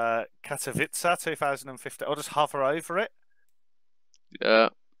on Katowice 2015. Or just hover over it. Yeah.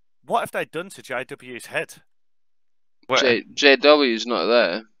 What have they done to JW's head? Where? JW's not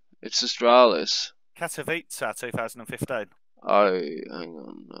there. It's Astralis. Katowice 2015. Oh, hang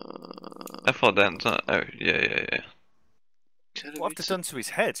on. F4 then, isn't it? Oh, yeah. What have they done to his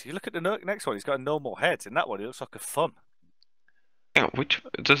head? You look at the next one, he's got a normal head. In that one, he looks like a thumb. Hang on, which?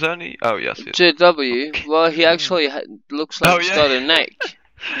 Does only? Oh, yes. JW, well, he actually looks like he's got a neck.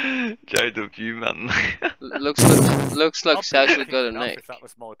 JW, man. looks like he's actually got a neck. If that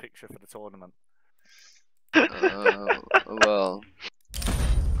was my picture for the tournament.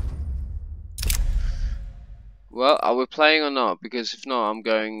 Well, are we playing or not? Because if not, I'm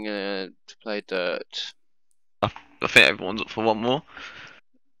going to play dirt. I think everyone's up for one more.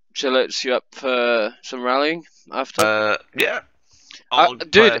 Chillets, you up for some rallying after? Yeah.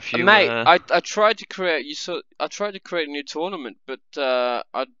 Dude, mate, I tried to create. I tried to create a new tournament, but the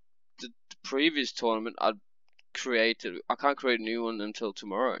previous tournament I can't create a new one until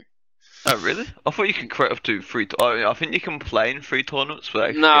tomorrow. Oh really? I thought you could create up to 3. I think you can play in 3 tournaments,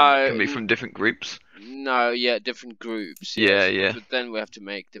 but it can be from different groups. No, yeah, different groups. Yeah, yes, yeah. But then we have to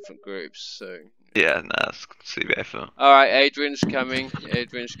make different groups. So. Yeah, nah, that's CBF. All right, Adrian's coming.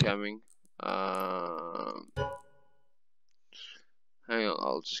 Adrian's coming. Hang on,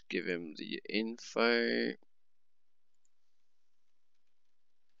 I'll just give him the info.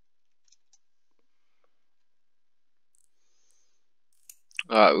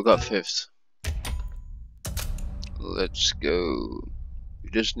 Alright, we got 5th. Let's go.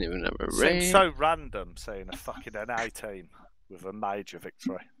 We just didn't even have a raid. Seems so random seeing a fucking NA team with a major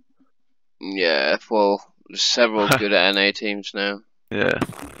victory. Yeah, well, there's several good NA teams now. Yeah.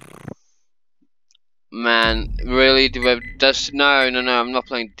 Man, really? Do we have no, I'm not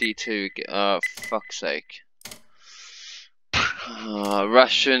playing D2. Fuck's sake.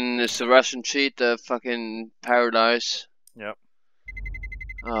 Russian, it's the Russian cheat, the fucking paradise. Yep.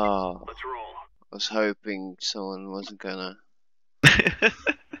 Oh, Let's roll. I was hoping someone wasn't gonna.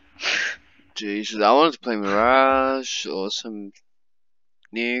 Jesus, I wanted to play Mirage or some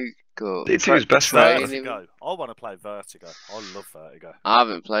Nuke or. D2 is best, mate. Vertigo. I want to play Vertigo. I love Vertigo. I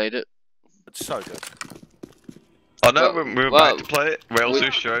haven't played it. It's so good. I know when we were about to play it, Rails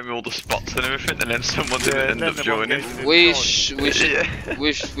was showing me all the spots and everything, and then someone didn't end up joining. We should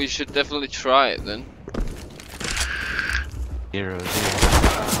definitely try it then.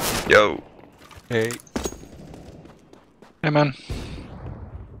 0-0. Yo. Hey. Hey man.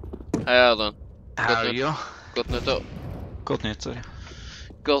 Hei Erlend. How are you? Godt nyttår. Godt nyttår.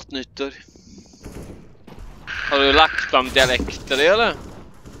 Godt nyttår. Har du lagt om dialekter di, eller?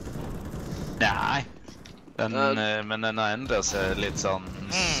 Nei. Men den har endret seg litt sånn...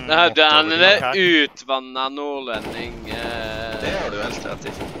 Den er utvannet nordlending. Det har du helt rett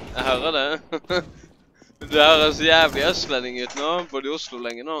i. Jeg hører det. Du høres jævlig østlending ut nå. Både i Oslo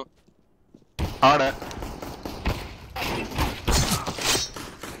lenge nå. Har det.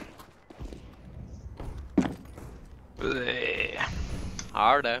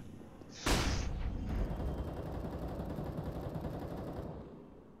 Har det.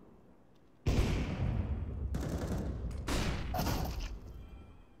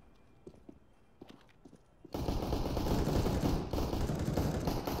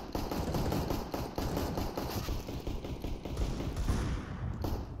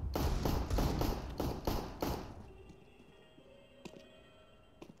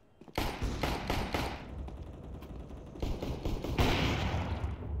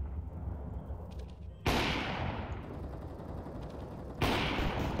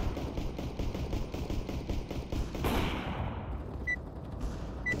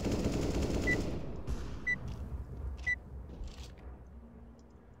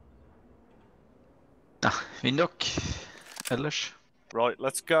 Vindok. Ellers. Right,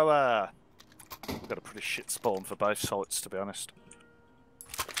 let's go. We've got a pretty shit spawn for both sites, to be honest.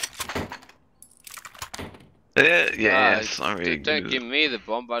 Yeah, sorry. Don't give me the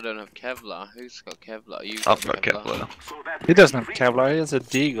bomb. I don't have Kevlar. Who's got Kevlar? You I've got Kevlar. He doesn't have Kevlar. He has a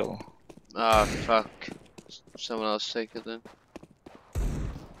Deagle. Ah, fuck. Someone else take it then.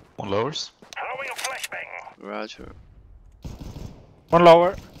 One lowers. Throwing a flashbang. Roger. One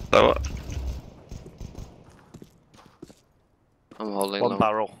lower. So what? I'm holding One long.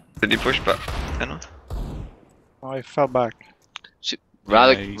 barrel. Did you push back? Oh, he fell back.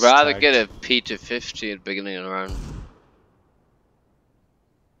 Rather he's rather tagged. get a P250 at the beginning of the round.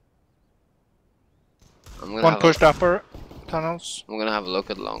 One pushed upper tunnels. I'm gonna have a look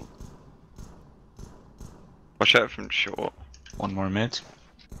at long. Watch out from short. One more mid.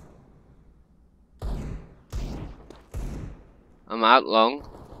 I'm out long.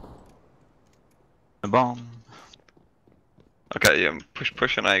 The bomb. Okay, yeah,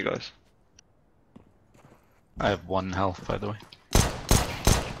 push on A, guys. I have 1 health, by the way.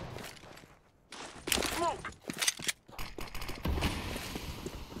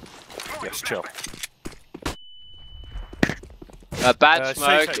 Yes, chill. Bad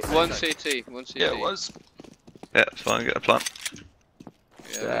smoke. CT, One CT. CT. One CT. Yeah, it was. Yeah, it's fine, get a plant.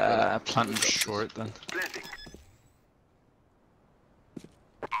 Yeah, Planting short then. Planting.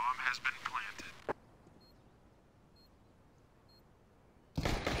 Bomb has been planted.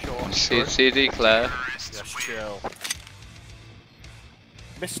 Sure. CD Claire. Yes, chill.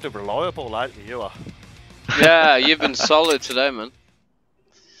 Mr. Reliable lately, you are. Yeah, you've been solid today, man.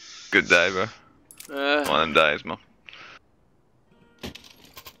 Good day, bro. One of them days, man. I'm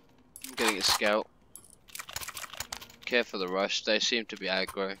getting a scout. Care for the rush, they seem to be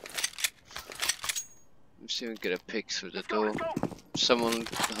aggro. I'm seeing get a pick through the door. Someone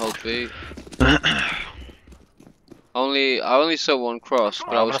hold B. I only saw one cross,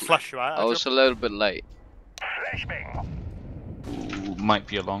 but I'm gonna flash you out. I was a little bit late. Flashbang. Ooh, might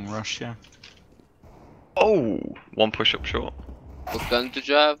be a long rush, yeah. Oh, one push up short. What gun did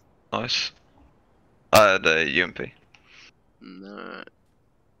you have? Nice. I had a UMP. No.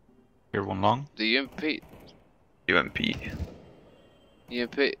 Here, one long. The UMP. UMP.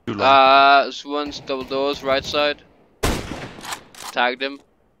 UMP. Too long. This one's double doors, right side. Tagged him.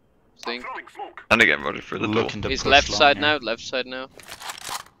 Think. Throwing smoke. And again, Roger through the door. Looking to He's push left long side here. now, left side now.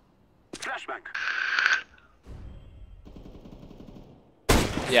 Flashbang.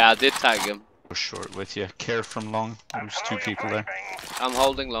 Yeah, I did tag him. Push short with you. Care from long. There's 2 people there. I'm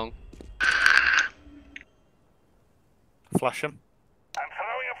holding long. Flash him. I'm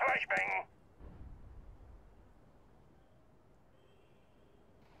throwing a flashbang.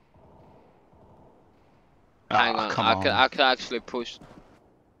 Hang Ah, on, come I can actually push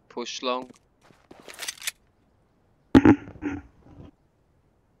long.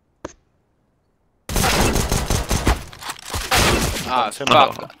 Ah, That's him.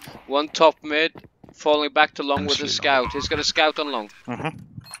 fuck. One top mid, falling back to long with a Potentially scout. He's got a scout on long.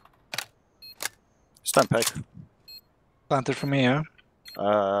 Stand peg. Planted for me, yeah?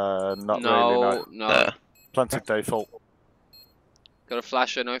 Not really, no. No. Planted default. Got a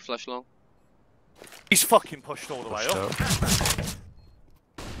flasher, no flash long. He's fucking pushed all the way Pushed up.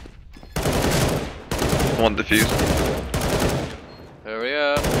 One defused. Hurry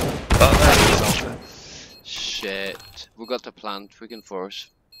up. shit. We got the plant, we can force.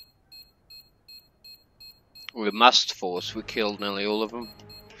 We must force, we killed nearly all of them.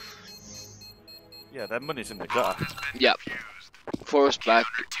 Yeah, their money's in the gutter. Yep. Force back,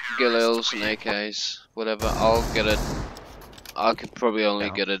 Gilils and AKs, whatever. I'll get it. I could probably only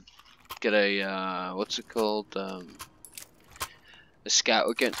get a what's it called? A scout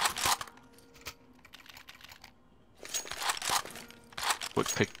again. Quick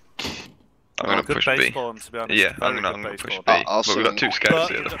pick. I'm gonna good push base B. spawn, to be honest. Yeah, Very I'm good gonna base push spawn. B. I'll But we've got swing. 2 scouts But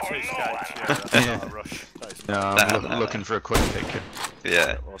here. you've got 2 scouts, yeah, that's not a rush. That is Yeah, not I'm looking for a quick pick here.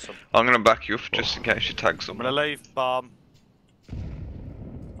 Yeah. awesome. I'm gonna back you up just in case you tag I'm someone. gonna leave bomb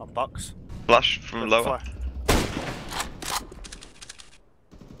on box. Flash from lower.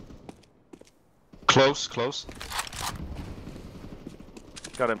 Close, close.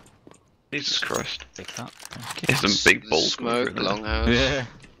 Got him. Jesus Christ. Take that. There's some big balls coming Smoke, through there. longhouse. Yeah.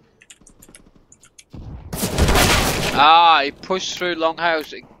 Ah, he pushed through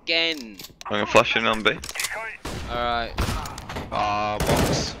longhouse again. I'm gonna flash in on B. Alright.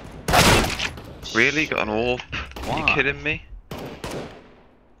 Box. Really? Got an AWP? Are you Why? kidding me?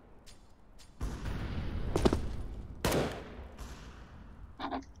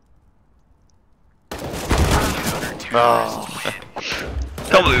 Oh.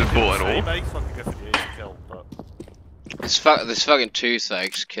 Can't believe we bought an He AWP. makes like a good for the easy kill, but This fucking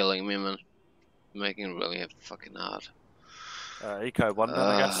toothache's killing me, man. Making it really fucking hard. eco 1 then,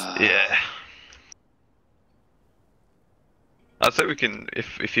 I guess. Yeah. I'd say we can,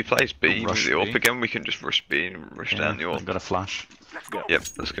 if he plays B with Rush the AWP B. again, we can just rush B and rush down the I've AWP. got a flash. Yep,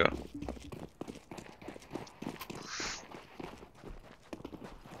 let's go.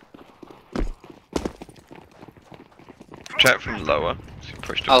 Check from lower. So you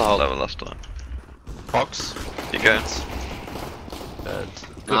pushed I'll up from hold. lower last time. Box. You going? Dead.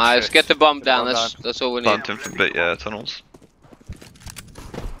 Nice, shit. get the bomb Get the down, bomb that's all we need. Plant him for B, yeah, tunnels.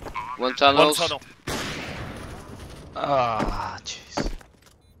 One One tunnels. tunnel. Ah, jeez.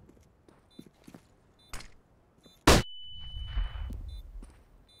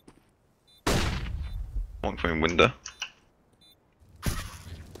 One coming window.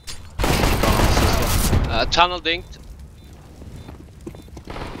 Tunnel dinked.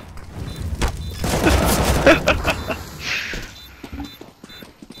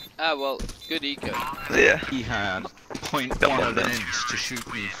 Ah well, good eco. Yeah. He had 0.1 of an inch to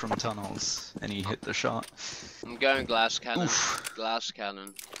shoot me from tunnels, and he hit the shot. I'm going glass cannon. Oof. Glass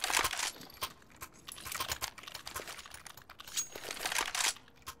cannon.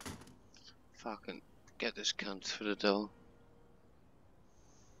 Fucking get this cunt through the door.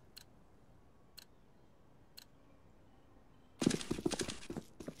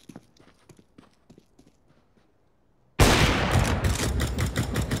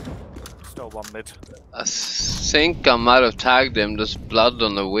 Still 1 mid. I think I might have tagged him. There's blood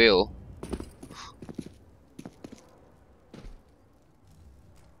on the wheel.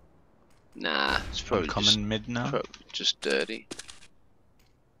 Nah, it's probably Coming just, mid now. probably just dirty.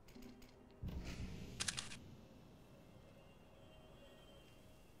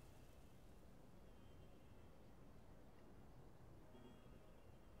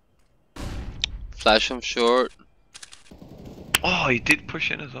 Flash him short. Oh, he did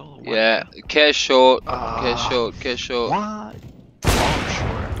push in as well. Wow. Yeah, K short. K short. K short. What? Oh,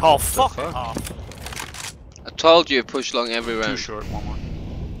 short. Oh, What the fuck fuck? off. I told you push long every Too round. short, one more.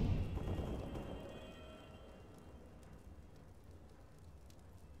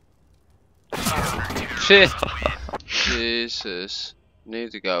 Shit. Jesus. Knew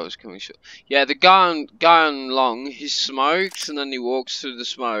the guy was coming short. Yeah, the guy on long, he smokes and then he walks through the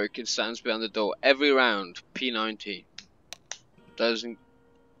smoke and stands behind the door every round. P90. Doesn't.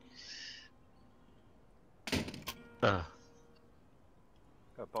 Go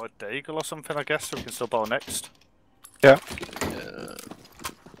buy Deagle or something, I guess, so we can still buy next. Yeah.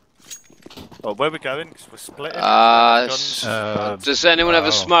 Oh, where are we going? 'Cause we're splitting. s- Guns. does anyone have a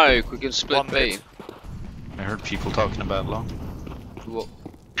wow. smoke? We can split 1 B. mid. I heard people talking about long. Wha-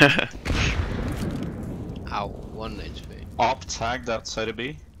 Ow, 1 HP. Op tagged outside of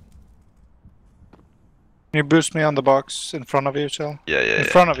B. Can you boost me on the box in front of you, Chell? Yeah, yeah, In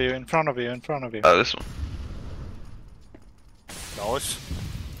yeah. front of you, in front of you, in front of you. Oh, this one. Nice.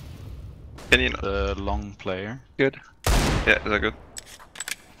 Can you not? The long player. Good. Yeah, is that good?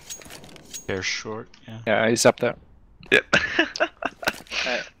 Hair short, yeah. Yeah, he's up there. Yep.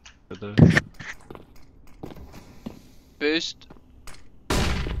 For the Boost.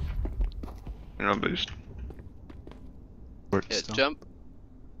 You're on boost. short Yeah, still. jump.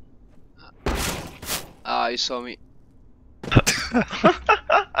 Ah, he saw me.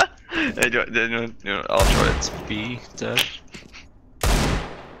 Hey, I'll try it. It's B, dead.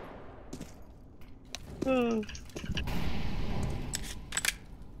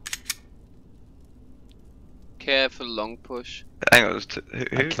 Careful, long push. Hang on,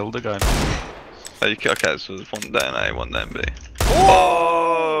 I killed a guy. Oh, okay, so there's one down A, one down B.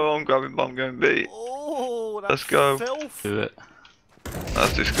 Oh, I'm grabbing bomb going B. Oh, that's Let's go. Filth. Do it.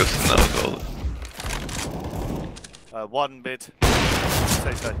 That's disgusting, that was all. One mid. Say.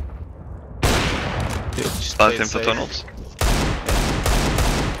 That's in for tunnels.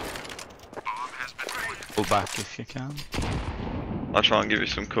 Pull back if you can. I'll try and give you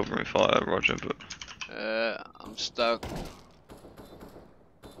some covering fire, Roger, but... I'm stuck.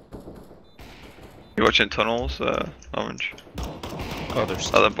 You watching tunnels, Orange? Oh,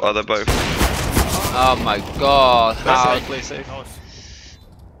 there's Are they both? Oh my god, how? play safe.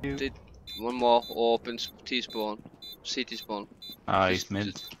 Did one more open T spawn, CT spawn. Ah, he's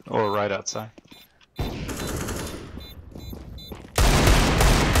mid. Or right outside.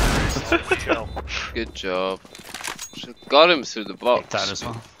 Good job. Got him through the box. That as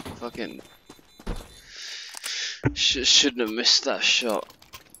well. Fucking. Shouldn't have missed that shot.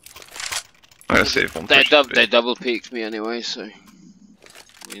 I'm gonna see if one They double peeked me anyway, so.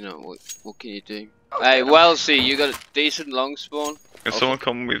 You know, what can you do? Hey, Wellesley, you got a decent long spawn? Can someone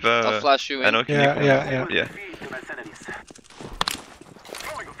come with I'll flash you in. Yeah.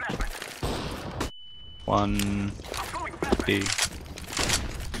 One B.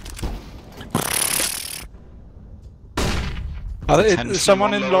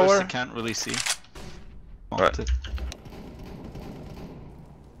 Someone in lower. I can't really see. Right.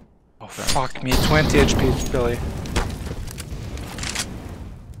 Oh, fuck me, 20 HP, Billy.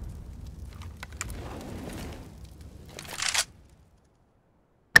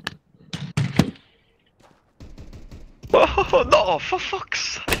 Oh no, for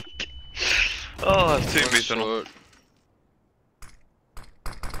fuck's sake! Oh, that's too big tunnel.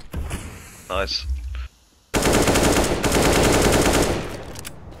 Nice.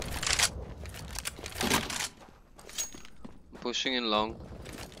 Pushing in long.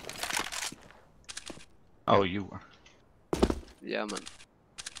 Oh, you were. Yeah, man.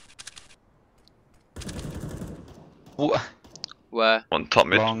 What? Where? One top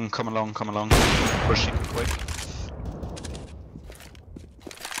mid. Come along. Pushing quick.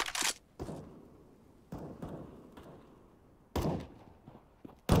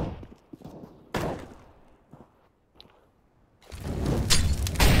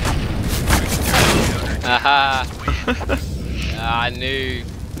 Haha! I knew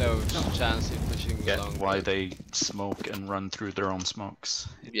there was a chance of pushing Get long. why they smoke and run through their own smokes.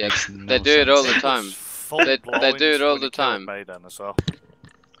 Yeah, No they do it all the sense. time. They do it all the time. Maiden as well.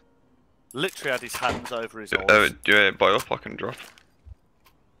 Literally had his hands over his Do eyes. it by up, I can drop.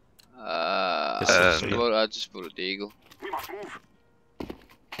 I just bought a deagle.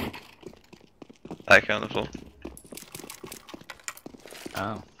 AK on the floor.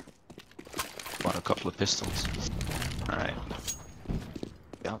 Oh. Bought a couple of pistols. Alright.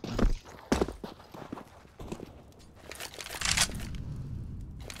 Got them.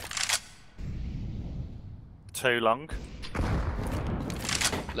 Too long.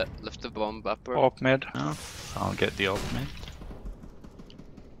 Left the bomb upper. Up mid. Oh, I'll get the ult mid.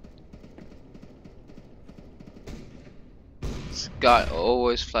 This guy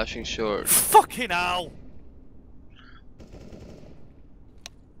always flashing short. Fucking hell!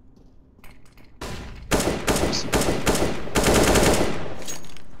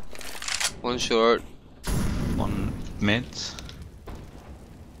 One short. One mid.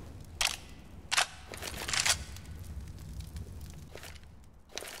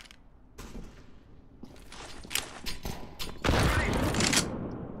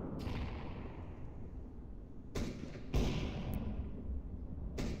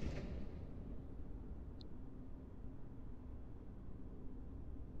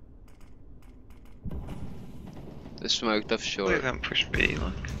 They smoked off Look short. at them push B,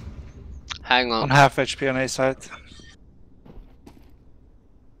 look. Hang on. On half HP on A side.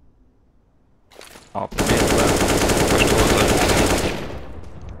 Up mid left. Push towards it.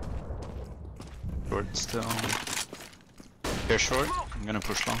 Short still. They're short. I'm gonna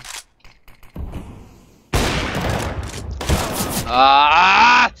push long.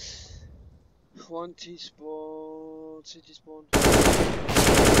 Ah! One T spawn. City spawn.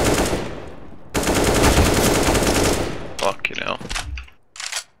 Fucking hell.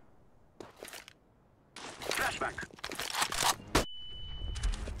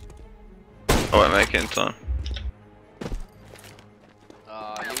 I won't make it in time.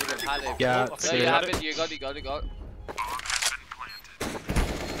 You would have had it. Yeah, No, you have it. You got it.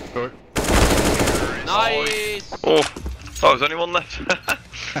 Short. Nice! Oh, there's only one left.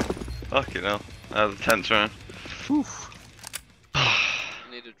 Fucking hell. That was a tense round. Need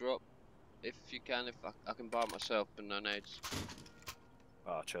a drop. If you can, if I can buy it myself, but no nades.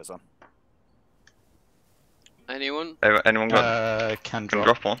 Oh, cheers on. Anyone? Anyone got Can can drop.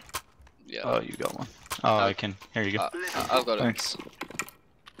 drop one? Yeah. Oh, you got one. Oh, I can. Here you go. I've got it. Thanks.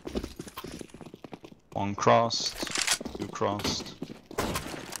 One crossed. Two crossed.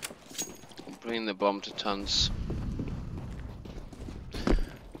 Bring the bomb to tons.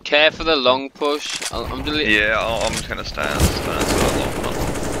 Care for the long push. I'm deleting. Yeah, I'm just gonna stand to that long one.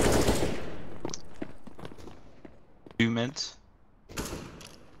 2 mids.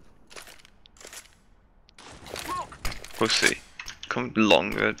 Pussy. Come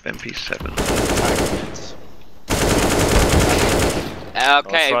longer, MP7. Mids.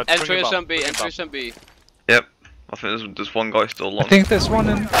 Okay, right, enter bring him some up, B, bring him enter up. some B. Yep. I think there's one guy still long. I think there's one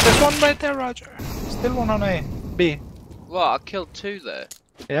right there, Roger. Still one on A. B. Well, I killed 2 there.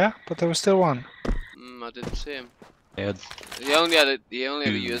 Yeah, but there was still one. I didn't see him. Yeah. He only had a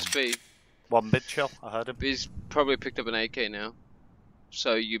USB. One mid chill, I heard him. He's probably picked up an AK now.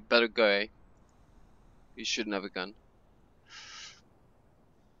 So you better go A. You shouldn't have a gun.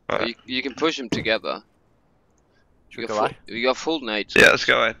 But Right. you can push them together. Should we go A? You got full nades. Yeah, let's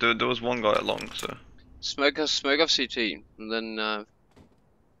go. There was one guy long, so. Smoke off CT, and then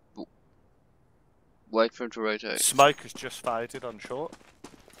wait for him to rotate. Smoke has just faded on short.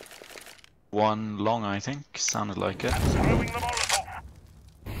 One long, I think. Sounded like it.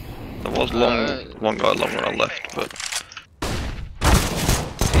 There was one guy long when I left, but.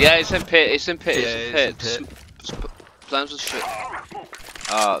 Yeah, it's in pit. It's in pit. Yeah, it's in pit. Plans was shit.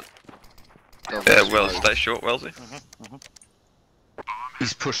 Yeah, well, stay short, Wellesley.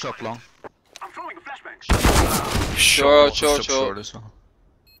 He's pushed up long. Short. Pushed up short as well.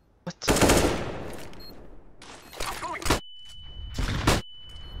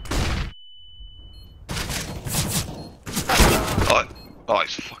 What? Oh,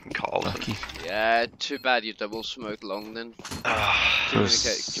 it's fucking cold. Lucky. Yeah, too bad you double smoke long then.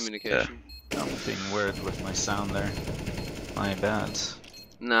 Communication. Something weird with my sound there. My bad.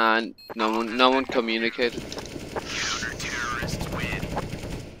 Nah, no one communicated.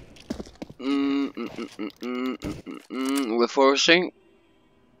 We're forcing.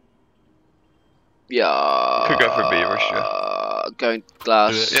 Yeah. Could go for B rush, yeah. Going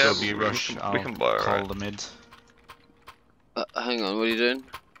glass. Yeah, Go B rush. we can buy it, call right. the mid. Hang on, what are you doing?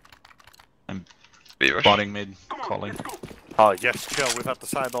 B rush. Spotting mid. Calling. Oh, yes, chill, we've had the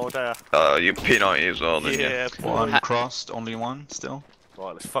same all day. You P90 as well, then, Yeah, boy. One crossed. Only one still.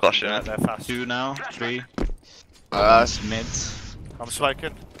 Right, let's fucking Flash get out it. there fast. 2 now. 3. Mid. I'm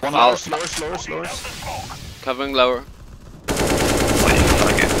smoking. One I'll- lower. Covering lower.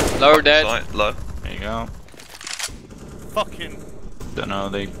 Like Lower dead. Side, low. There you go. Fucking. Don't know.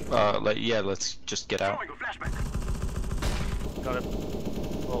 They. Let's just get out. Got him.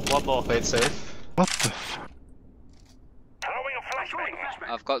 Well, one more. Play it safe. What the f?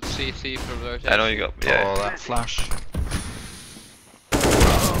 I've got CT for rotation. I know you got. Yeah. Oh, that flash.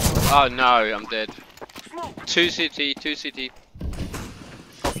 Oh no, I'm dead. 2 CT, 2 CT.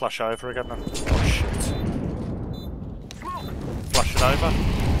 I'll flash over again then. Oh shit. Flash it over.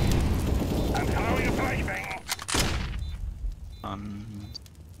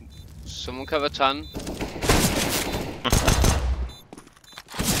 Someone cover ton.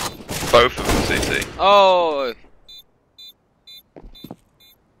 Both of them CT. Oh!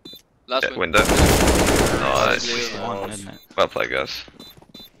 Last Yeah, one. window. Nice. Nice. One, isn't it? Well played, guys.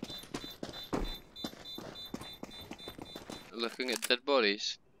 Looking at dead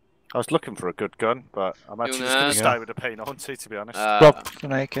bodies. I was looking for a good gun, but I'm actually just wanna- going to stay with the P90 to be honest. Drop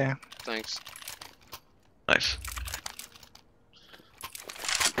an AK. Thanks. Nice.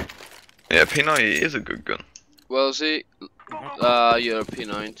 Yeah, P90 is a good gun. Wellesley, you're a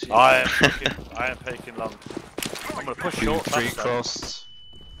P90. I am peeking long. I'm going to push 2, short 3 fast, though. crossed.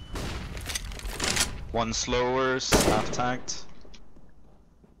 One slower. Half tagged.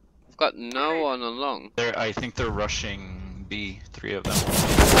 I've got no one on long. I think they're rushing B. 3 of them.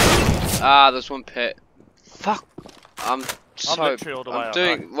 There's one pit. Fuck. I'm so. literally all the way I'm out,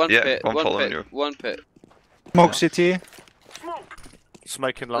 doing one Yeah, pit, one one following pit, you. one pit. Smoke CT.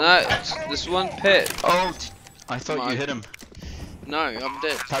 Smoking long. No, there's one pit. Oh! I thought My- you hit him. No, I'm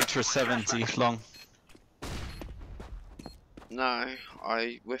dead. Tagged for 70 long. No,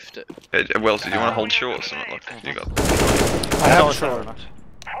 I whiffed it. Hey, Wellesley, do you want to hold short or something? Like, you got. I have Not short. enough.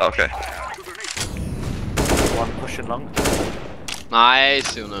 Okay. One pushing long.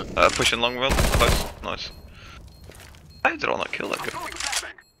 Nice, Una. Pushing long, Will. Close. Nice. How did I not kill that guy?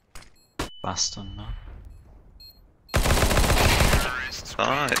 Last one, no.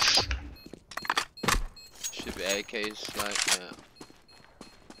 Nice. Should be AKs, like,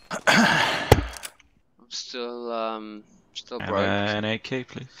 yeah. I'm still broke. An AK,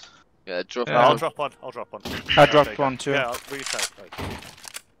 please. Yeah, drop Yeah, I'll one. drop one. I'll drop one. I dropped one too. Yeah, I'll reset.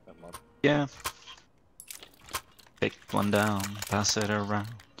 Never mind. Yeah. Take one down, pass it around.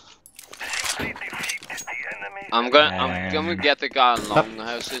 I'm gonna get the guy on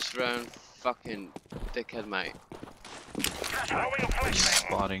Longhouse this round. Fucking dickhead, mate.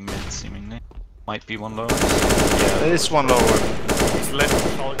 Spotting mid, seemingly. Might be one lower. There is one lower. He's lit.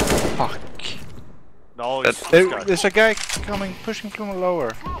 Fuck. No, he's There's a guy coming, pushing from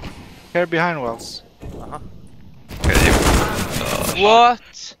lower. Here behind Wells.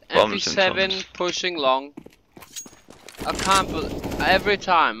 What? Bombs and MP7 bombs. pushing long. I can't believe every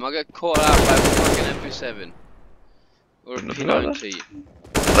time I get caught out by a fucking MP7 or a Nothing like that.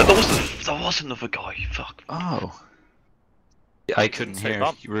 P90. There was another guy. Fuck. Oh. I couldn't Say hear.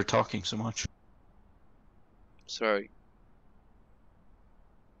 bomb. You were talking so much. Sorry.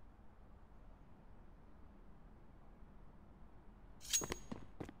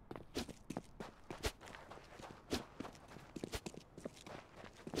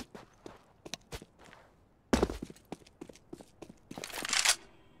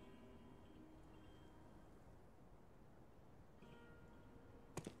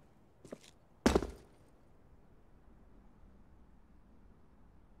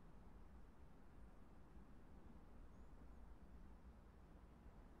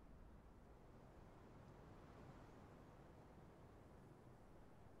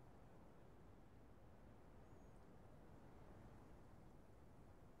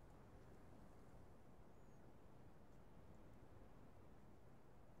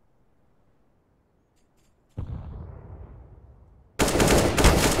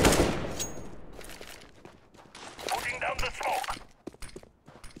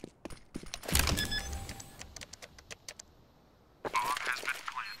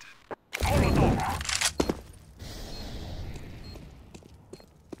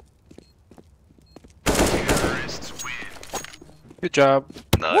 Good job.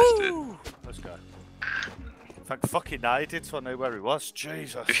 Nice, dude. Woo! Let's go. Thank fucking I did, so I knew where he was.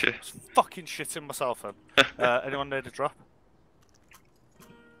 Jesus. Yeah. I was fucking shitting myself then. Anyone need a drop?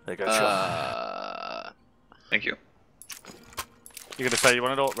 There you go, Sean. Thank you. You're gonna say you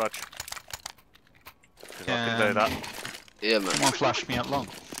want an alt, Raj? 'Cause I can do that. Yeah, man. Come on, flash me out long.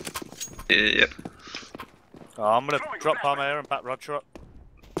 Yep. Oh, I'm gonna drop bomb here and back Roger up.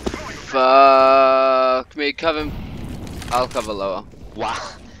 Fuck me, cover. I'll cover lower. Wow.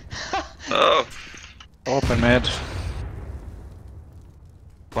 Oh. Open mid.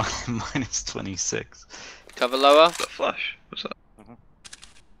 Minus 26. Cover lower. Is that flash? What's that?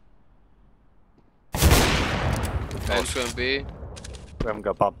 Bounce going B. We haven't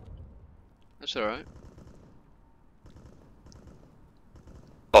got bomb. That's alright.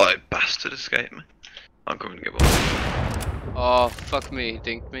 Oh, that bastard escaped me. I'm coming to get one. Oh, fuck me,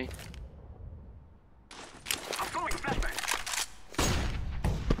 dink me.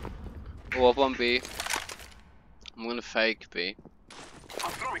 Oh, up on B. I'm gonna fake B.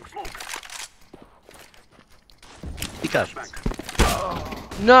 He got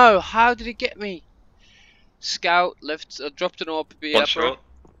No, how did he get me? Scout left, dropped an AWP B One upper. shot.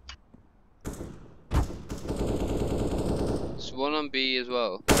 There's one on B as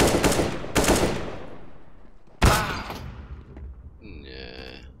well.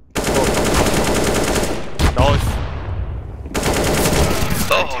 Yeah. Nice.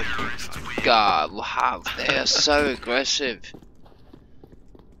 Oh, God, wow, they are so aggressive.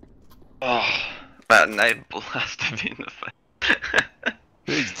 oh, that nade blasted me in the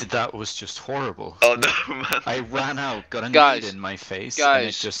face. That was just horrible. Oh no, man. I ran out, got a Guys, nade in my face, guys. and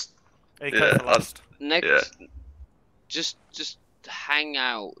it just... AK Yeah, for last. Next, Yeah. just hang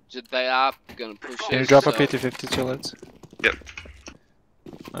out. They are gonna push Can you us, drop a so- PT-50 chillets? Yep.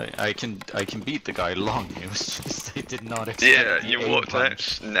 I can beat the guy long. It was just I did not expect. Yeah, the you A walked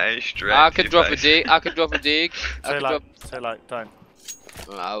punch. out, nay, straight. I to could your drop a face. dig. I could drop a dig. I Say could like, drop. down.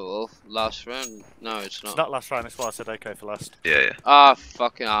 I will. Last round. No, it's It's not. not last round, it's why I said AK for last. Yeah, yeah. Ah,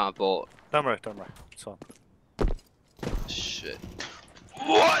 fucking bought. Don't worry. It's fine. Shit.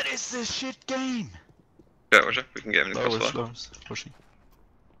 What is this shit game? Yeah, Roger, we can get him in the Lowers, crossfire. lowers, pushing.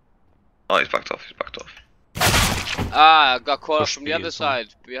 Oh, he's backed off, Ah, I got caught up Push from B the other as well.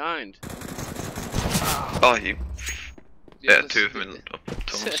 side, behind. Oh, you. The Yeah, other two of s- them in up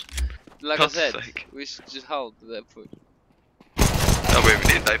tunnels. Like I God's said, sake. we should just hold that push. No, we even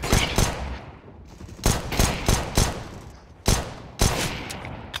need, they pushed.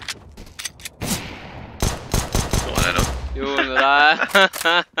 You wanna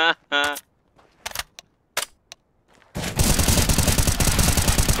die?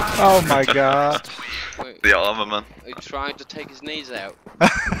 Oh my god. Wait, The armor, man. are you trying to take his knees out?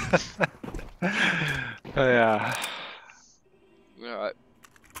 Yeah. Alright.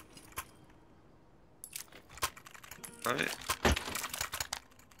 Right.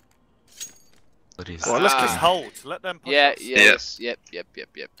 Well, let's just hold. Let them push Yeah, us. yes, yep.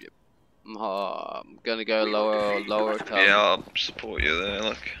 I'm gonna go lower. Yeah, I'll support you there,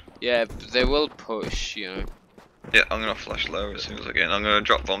 look. Yeah, they will push, you know. Yeah, I'm gonna flash lower as soon as I get in. I'm gonna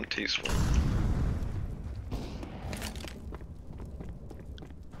drop bomb T-spawn.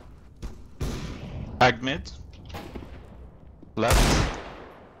 Ag mid. Left.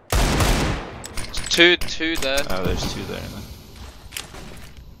 Two there. Oh, there's two there then.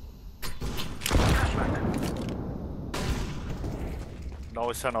 No,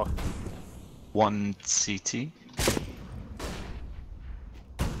 it's not. One CT.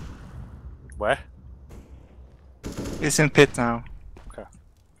 Where? It's in pit now. Okay.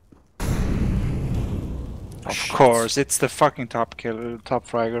 Of course, it's the fucking top killer, top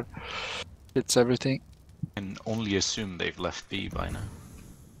fragger. It's everything. Can only assume they've left B by now.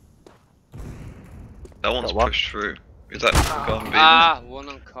 That one's Got one. pushed through. Is that gone B? Ah, one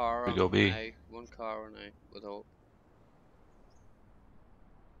on car We on go B. A. One car on A with all.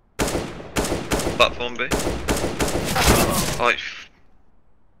 Platform B? Oh,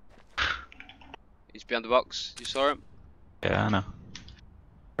 He's behind the box. You saw him? Yeah, I know.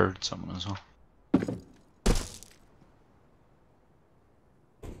 Heard someone as well.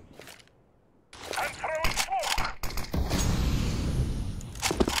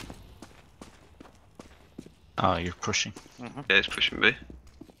 Oh, you're pushing. yeah, he's pushing B.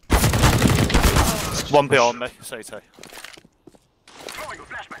 One beyond me, CT.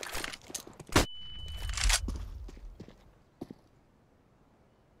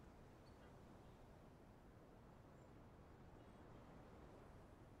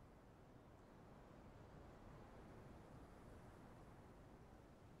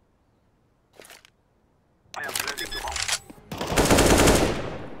 I am planting the bomb.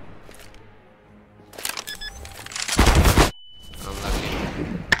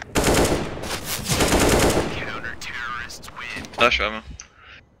 Nice shot, man.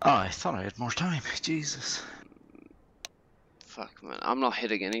 Oh, I thought I had more time. Jesus. Fuck, man. I'm not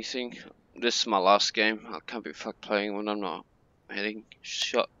hitting anything. This is my last game. I can't be fuck playing when I'm not hitting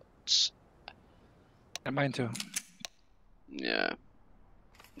shots. And mine too. Yeah.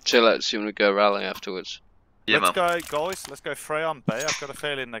 Chill out, see when we go rally afterwards. Yeah, Let's man. go, guys. Let's go 3 on B. I've got a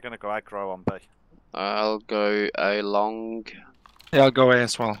feeling they're going to go aggro on B. I'll go A long. Yeah, I'll go A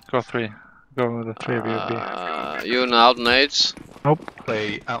as well. Go 3. Go with the 3 of you B. You and out nades? Nope.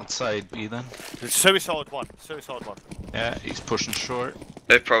 Play outside B then. Suicide one. Suicide one. Yeah, he's pushing short.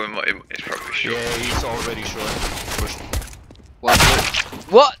 They probably might. It's probably short. Yeah, he's already short. Pushing.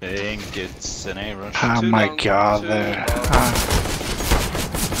 What? I think it's an A rush. Oh Too my long, god, too there. long.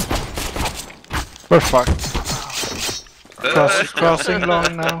 We're fucked. Crossing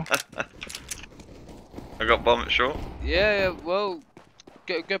long now. I got bomb at short. Yeah, well,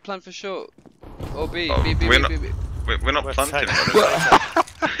 go plan for short. Or B, Oh, B. we're not We're planting. safe. Buddy.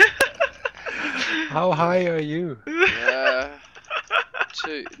 How high are you?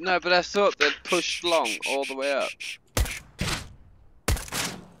 Two. No, but I thought they'd push long all the way up.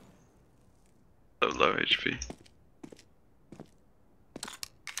 So low HP.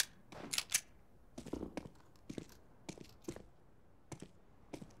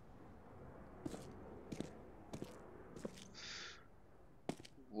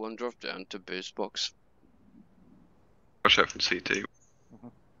 One drop down to boost box. Watch out from CT.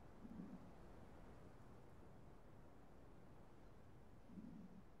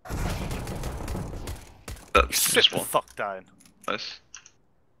 That's Sit just the one. fuck down. Nice.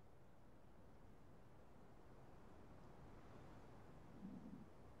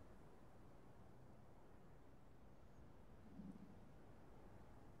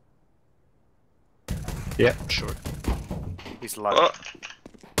 Yeah, short. He's low. Oh,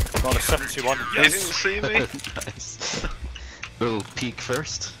 Got a 71. he didn't see me. Nice. We'll peek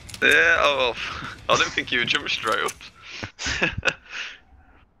first. Yeah, oh, I didn't think you would jump straight up.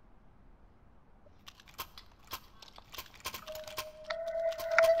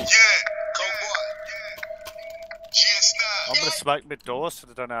 I'm gonna smoke mid doors so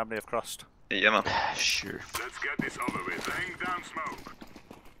they don't know how many have crossed. Yeah, man. Sure. Let's get this over with. Laying down smoke.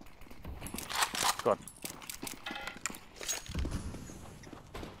 Go on.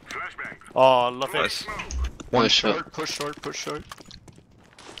 Flashbang. Oh, I love Nice. it. One Push short. short, push short, push short.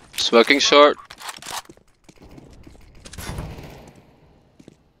 Smoking short.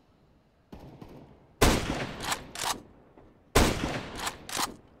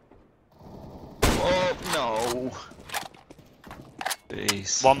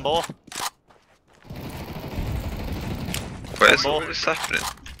 Nice. One more. Where's all this happening?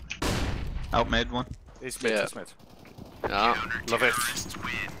 Out mid one. He's mid, Yeah. he's mid. Yeah. Love it.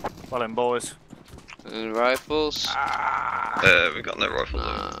 Well in, boys. And rifles. We got no rifle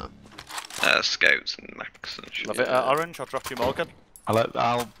though. Scouts and max and shit. Love it. Orange, I'll drop you Morgan.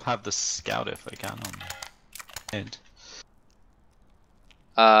 I'll have the scout if I can on mid.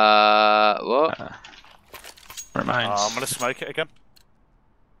 What? Reminds. I'm gonna smoke it again.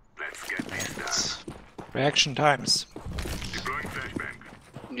 Let's get this done. Reaction times. Deploying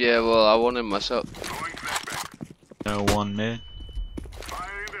flashbang. Yeah, well, I want it myself. Throwing flashbang. No one mid. Fire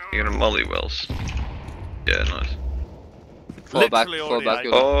in the hole. You're gonna molly wells. Yeah, nice. Fall back, Literally fall already back.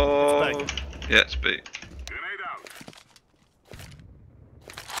 like- Oh, It's yeah, it's beat. Grenade out.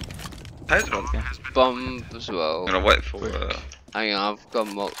 How's it on? Bomb as well. I'm gonna wait for. Hang on, I've got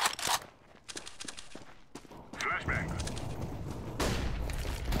more. Flashbang.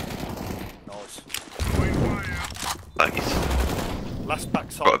 Nice. Throwing fire. Thanks. Last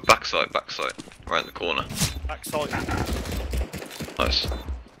backside. Got a backside, right in the corner. Backside. Nice.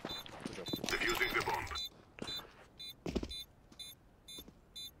 Defusing the bomb.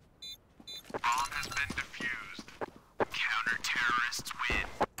 Bomb has been defused. Counter-terrorists win.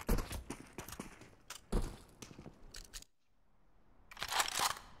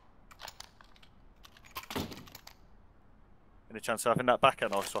 Any chance of having that back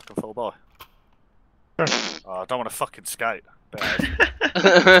end so I can fall by? Oh, I don't want to fucking skate. Bad.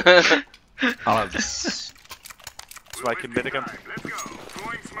 I'll have this. Smoking mid again. Let's go.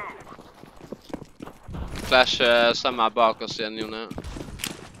 Throwing smoke. Flash samma bak oss igen Jone.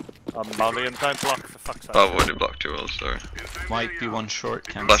 I'm mollying. Don't block for fuck's sake. Oh, I've already blocked you all, sorry. Might be one short.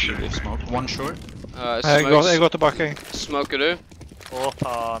 Can't Flash see it. if smoke. One short. Jeg går tilbake. Smoker du?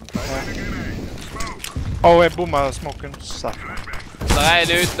 Åpan. Å, jeg bomma smoken. Sack. Der er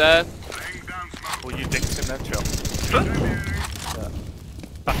en ute. Oh, you dicked him then, Joe.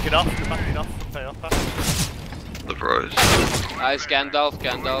 Back it up. Back it up. Stay up. The pros. Nice, Gandalf.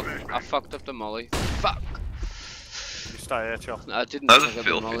 I fucked up the molly. Fuck! You stay here, Joe. No, I didn't That was fuck a up the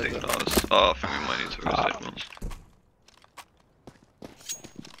filthy molly. thing. But... Oh, I think we might need to reset ones.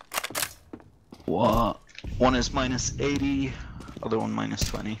 What? One is minus 80. Other one minus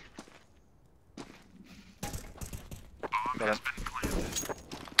 20. Got it.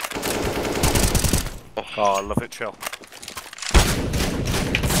 Oh, I love it, Joe.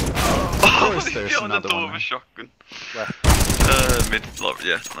 Oh, course there's he's on the another door one, with a right? shotgun. Where? Mid lob,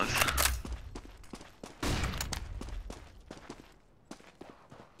 yeah, nice.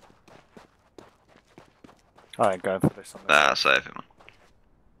 I ain't going for this on this. Nah, save him.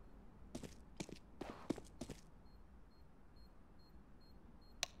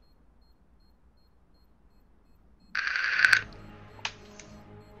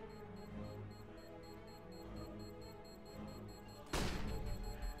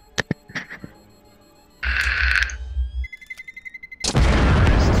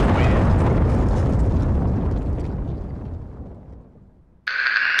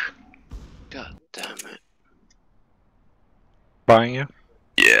 God damn it. Buying you.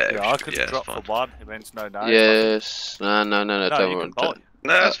 Yeah, Yeah, I could yeah, drop it's for fine. one. It means no now. Yes. No, No, don't you worry. can buy.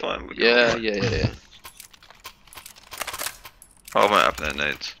 No, that's fine. We're Yeah, good. yeah. I won't have their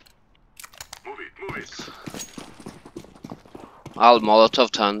nades. Move it. I'll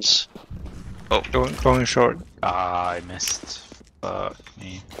Molotov tons. Going short. Ah, I missed. Fuck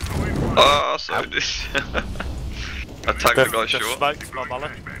me. Oh, so this. I tagged the guy Just short. smoked my molly.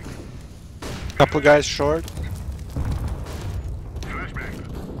 Couple guys short.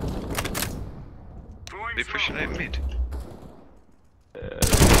 Be pushing out mid.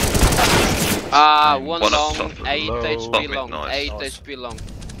 One One up long, top. 8 Low. HP Top long, mid, nice. 8 Nice. HP long.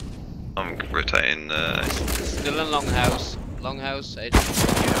 I'm rotating. Still in long house. Long house, 8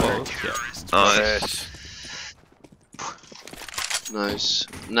 Both, yeah. Nice. Nice.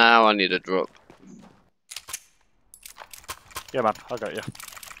 Now I need a drop. Yeah, man, I got you.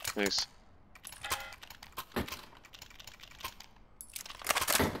 Thanks.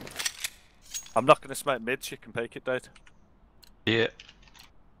 I'm not gonna smoke mid, so you can peek it, dude. Yeah.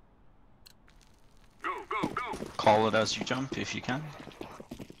 Go. Call it as you jump if you can.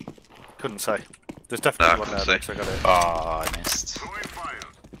 Couldn't say. There's definitely No, one couldn't there, say. so I got it. Oh, I missed. Throwing fire.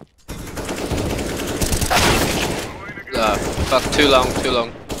 Fuck, too long.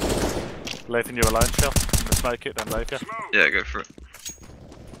 Leaving you alone, Phil. I'm gonna smoke it, then leave you. Yeah, go for it.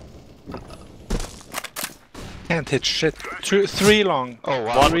 Can't hit shit. 3 long. Oh,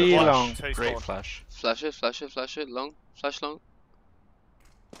 wow. Three One, long. two, Great four. flash. Flash it, long. Flash long.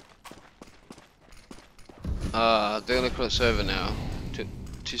 They're gonna cross over now.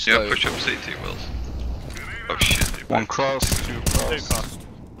 too slow. Yeah, push up CT, Wills. Oh shit. One cross, two cross. Two crossed.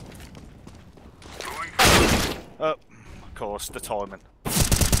 Oh, of course, the timing.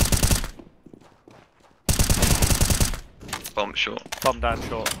 Bomb short. Bomb down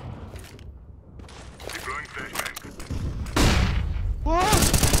short.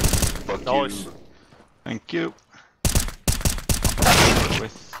 Fuck Nice. you. Thank you.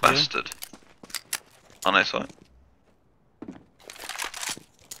 With Bastard. On their side.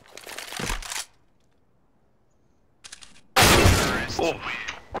 Oh,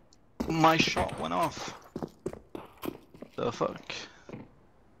 my shot went off. The fuck?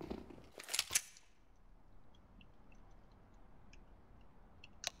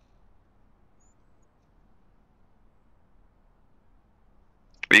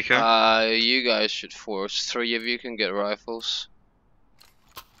 Rico? You guys should force. 3 of you can get rifles.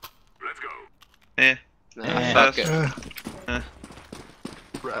 Let's go. Yeah. Nah, fuck it.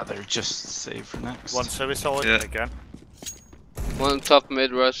 Rather just save for next. One suicide Yeah. again. One top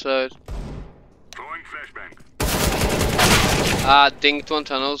mid, right side. Throwing flashbang. Dinked one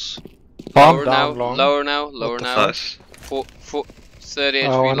tunnels. Bomb Lower down now, long. lower now, lower the now. Nice. 30 HP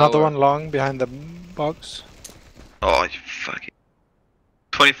Oh, another lower. one long behind the box. Oh, you fucking.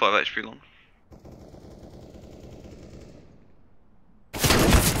 25 HP long.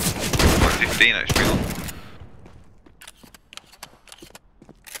 Or 15 HP long.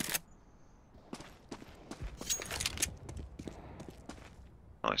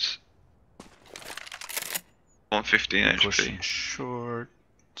 Nice. 115 Pushing HP. short.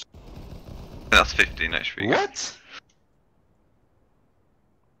 That's 15 HP. What?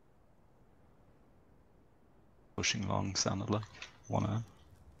 Pushing long sounded like one.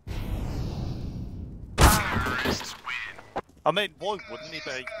 I mean, why wouldn't he be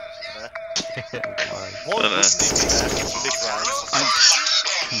there? Why? Why wouldn't he be there? Mid-range. I'm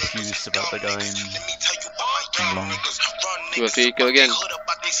confused about the guy in long. Do a Fico again?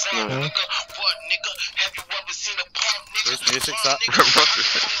 No. Where's music, that?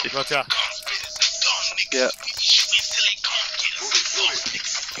 Roger. Yeah.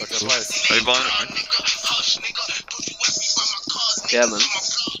 Roger, players. Are you buying it, man? Yeah, man.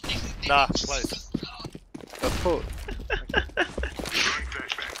 Nah, players. Of course. Throwing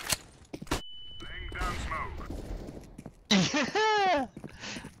flashbang. Laying down smoke.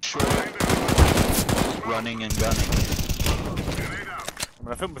 Running and gunning. Grenade out. I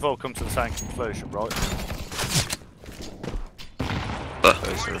mean, I think we've all come to the same conclusion, right?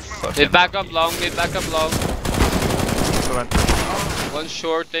 Those are fucking. Mid back up long, mid back up long. Come on. One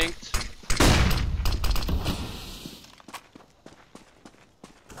short dinked.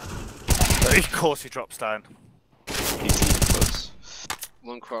 Of course he drops down. Easy close.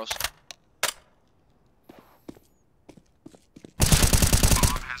 One cross.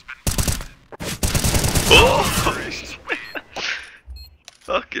 Oh!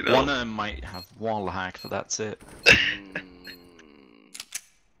 Fucking hell. One of them might have wall hack, but that's it.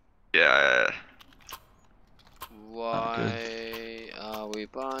 Yeah. Why are we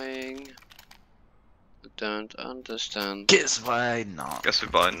buying? I don't understand. Guess why not? Guess we're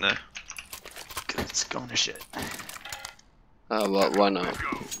buying now. It's going to shit. Oh, well, why not?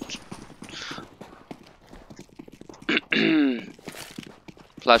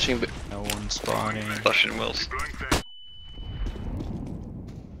 Flashing. No one spawning. Flashing Wills. Throwing flash.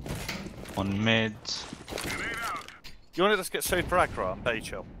 One mid. Grenade out. You want to just get super aggro on B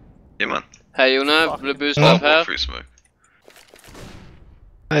chill? Yeah, man. Hej Jona, Fuck. vill du boosta Bomb upp här? through smoke.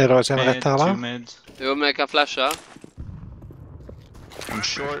 Hej då, sen Mid, rätt two alla. mid. Jo men jag kan flasha. One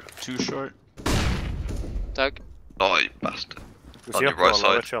short, two short. Tack. Oh, you bastard. Was On he your up or right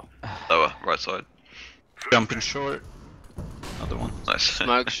lower side. chill? Lower, right side. Jumping short. Another one. Nice.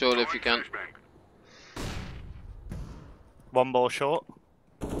 Smoke short if you can. Flashbang. One more short.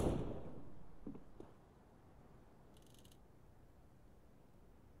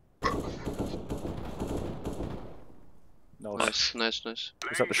 Nice. Nice.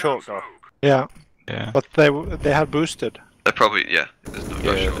 Is that the short guy? Yeah, Yeah. but they had boosted. They're probably, yeah. There's no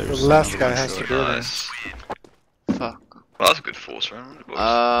Yeah, rush. The there's last another guy one has to short. do this. Nice. Fuck. Well, that's a good force round.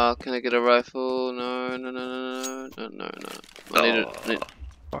 boys. Can I get a rifle? No. I need it.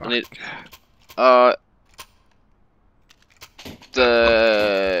 I need.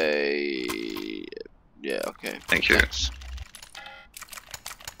 Yeah. Okay. Thank you. Thanks.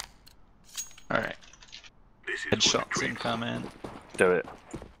 Alright. This is Headshots incoming. Do it.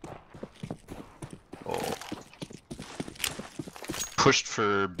 Oh. Pushed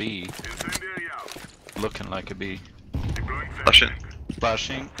for B. incendiary out. Looking like a B. Deploying Flashing.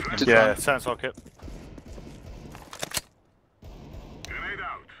 Flashing. In Yeah, front. sounds like it. Grenade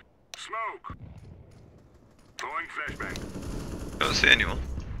out. see anyone.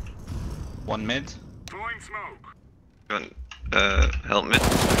 One mid. You want, help mid?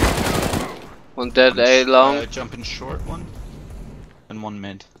 One dead, A long. Jumping short one. And one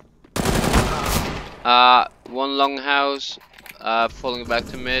mid. One long house. Falling back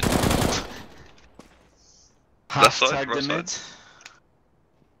to mid. Left side, Tag the right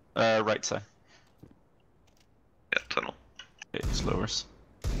mid. Right side. Yeah, tunnel. It's lowers.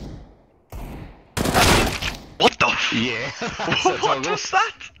 What the f- Yeah. What was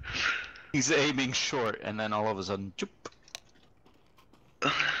that? He's aiming short and then all of a sudden, choop.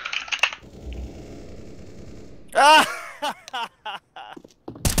 I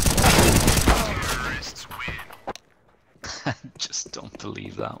just don't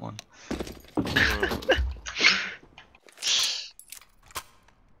believe that one.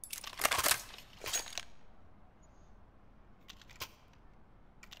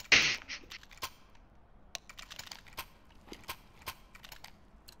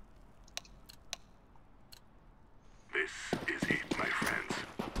 This is it, my friends.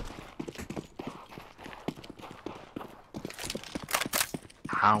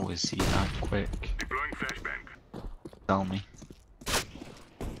 How is he that quick? Deploying flashbang. Tell me.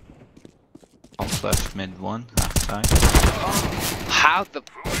 Top left mid one, half side. How the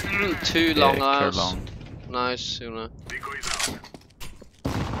two long Yeah, hours. long. Nice, you know. Decoys out.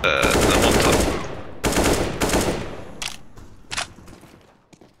 Then one top.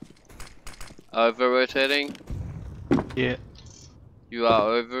 Over rotating. Yeah. You are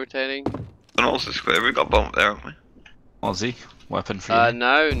over rotating. Tunnels is clear. We got bomb there, haven't we? Aussie, weapon for you.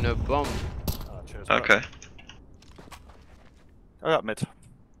 No bomb. Cheers, Okay. I got mid.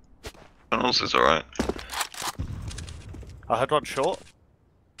 Tunnels is alright. I had one short.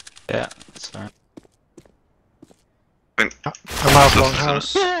 Yeah, that's alright. I'm out long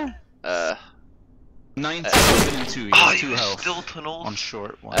house. 97 and 2, Oh, 2 you health. still tunnels? On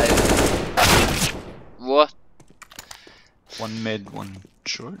short, one. What? One mid, one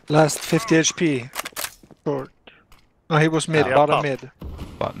short. Last 50 HP. Short. No, he was mid, Yeah, bottom pop. mid.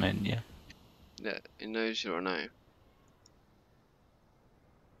 Bot mid, yeah. Yeah, he knows your name.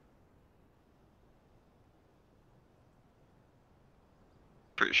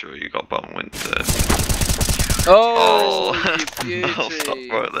 Pretty sure you got bomb wind there. Oh, Oh, you no, beauty! stop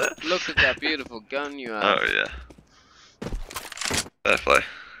right there. Look at that beautiful gun you have. Oh yeah. Fair play.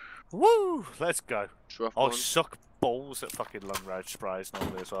 Woo! Let's go. Drop I one. suck balls at fucking long range sprays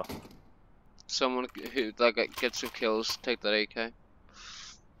normally as well. Someone who like gets some kills, take that AK.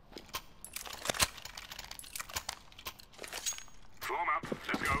 Form up.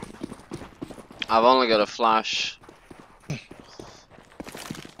 Let's go. I've only got a flash.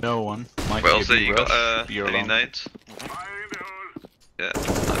 No one. Might Well, be a so big you rush. got Be any alone. nades? Fire in the hole. Yeah,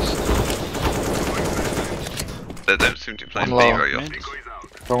 nice. They don't seem to be playing B Low. very often. Decoys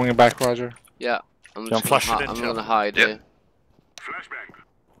out. Going back, Roger. Yeah, I'm Don't just flash gonna, it in, I'm Joe. gonna hide Yep. here. Flashbang.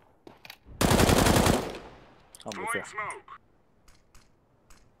 I'm with you. Throwing smoke.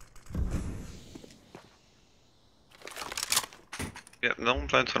 Yeah, no one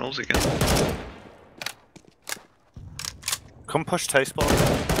playing tunnels again. Come push taste ball.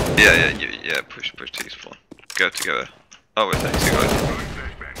 Yeah, push T-spawn. Go together. Oh, wait, thanks, you guys. Throwing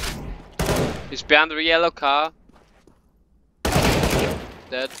flashbang. He's behind the yellow car.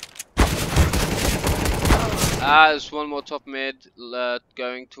 Dead. There's one more top mid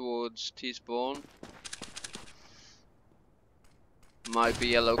going towards T-spawn. Might be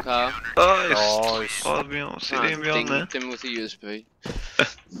yellow car. Oh, Nice. oh, beyond, see him beyond there. Ding with a USB.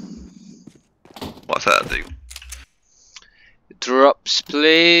 What's that do? Drops,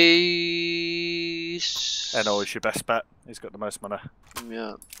 please. And always your best bet. He's got the most money.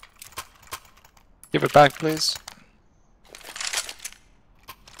 Yeah. Give it back, please.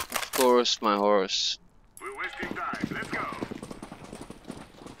 Of course, my horse. We're wasting time. Let's go.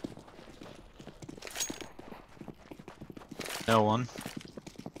 No one.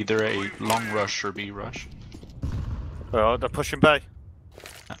 Either a long rush or B rush. Oh, they're pushing bay.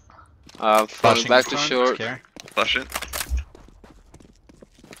 Falling Flashing back to front, short. Care. Flash it.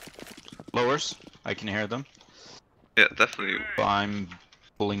 Lowers. I can hear them. Yeah, definitely. But I'm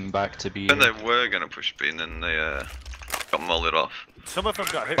pulling back to B. When they were gonna push B and then they got molded off. Some of them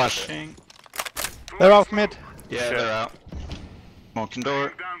got hit with it. Flashing. They're out mid. Yeah, Shit. they're out. Smoking door.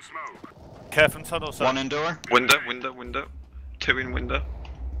 Down smoke. Careful tunnel, sir. One in door. Window. Two in window.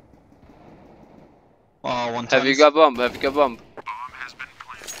 Oh, one Have you times. got bomb? Have you got bomb?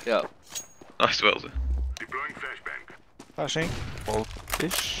 Yeah. Nice, well done. Deploying flashbang. Flashing.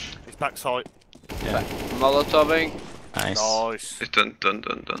 Fish. He's backside. Yeah. Molotoving. Nice. Nice. It's done.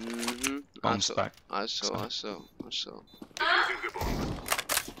 Mm-hmm. Bombs back. I saw.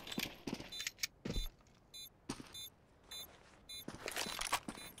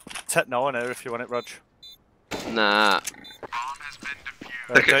 Tech no one here if you want it, Rog. Nah.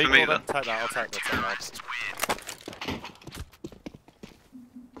 Take it Okay, for me then. Take that, I'll take that.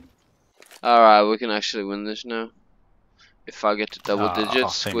 Alright, we can actually win this now. If I get to double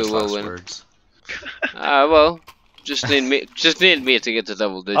digits, we famous will last win. words. Well, just need me to get to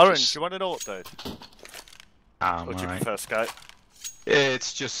double digits. Orange, you want an alt, dude? Or do you Alright. prefer Skype?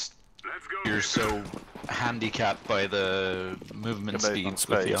 It's just you're so handicapped by the movement speeds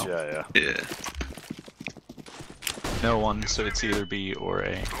with the yeah. Yeah. No one, so it's either B or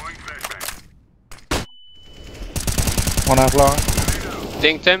A. One half long.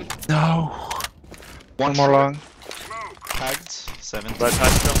 Dinked him. No. One more long. Tagged 7. Red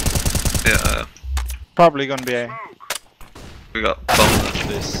tag still. Yeah. Probably gonna be A. We got bombs.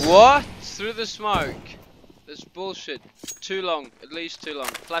 This. What? Through the smoke. This bullshit. Too long. At least too long.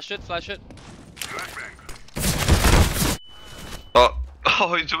 Flash it. Flash it.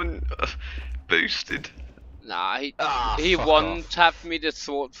 Oh, he's doing boosted. Nah, he fuck one-tapped me, the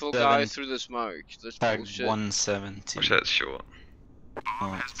thoughtful guy, 7. through the smoke. That's Tag bullshit. 170. Which that's short.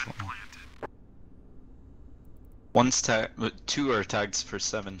 Oh, one's tag. 2 are tagged for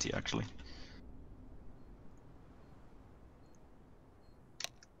 70 actually.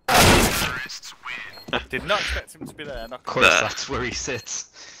 Did not expect him to be there. Of course, that's where he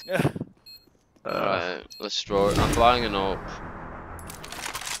sits. Yeah. Alright, let's draw it. I'm flying an AWP.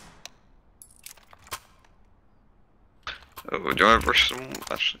 Oh, do you want to rush some?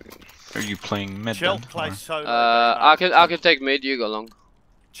 Actually, Are you playing mid Chill, then? play or- solo. I can take mid. You go long.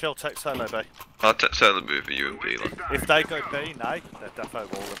 Chill, take solo B. I'll tell the move for you and B. Like. If they go B, no, they're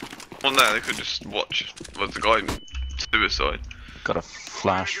defo walling. Well, no, they could just watch. What's the guy? Suicide. Got a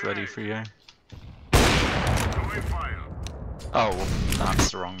flash ready for you. Oh,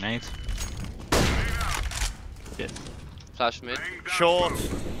 that's the wrong nade. Yeah. Flash mid. Short.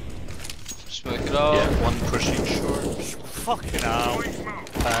 Smoke it all. Yeah, one pushing short. Fucking hell.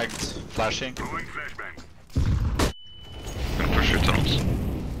 Tagged, flashing. Gonna push your tunnels.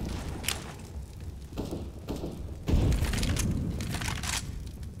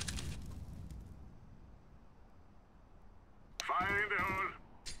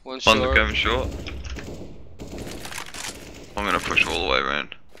 One One short. going short. I'm gonna push all the way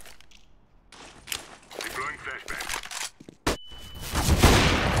around.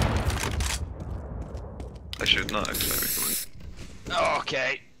 I should not actually come in.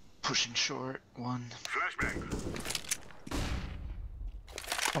 Okay. Pushing short, one.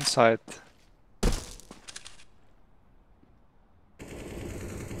 On side.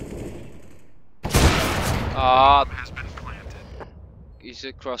 Ah. He's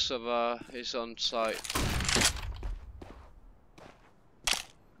a crossover. He's on site.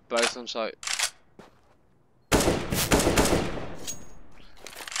 Both on site.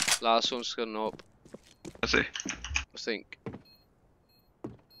 Last one's gone up, I see. I think.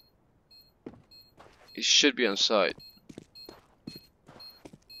 He should be on site.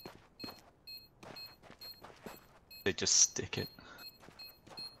 They just stick it.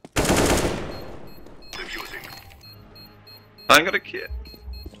 I ain't got a kit.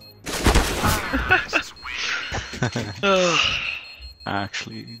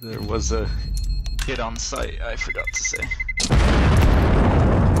 Actually, there was a hit on site, I forgot to say.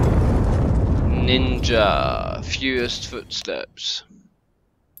 Ninja, fewest footsteps.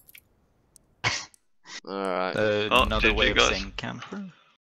 Alright. Oh, Another GG way of guys. saying camper.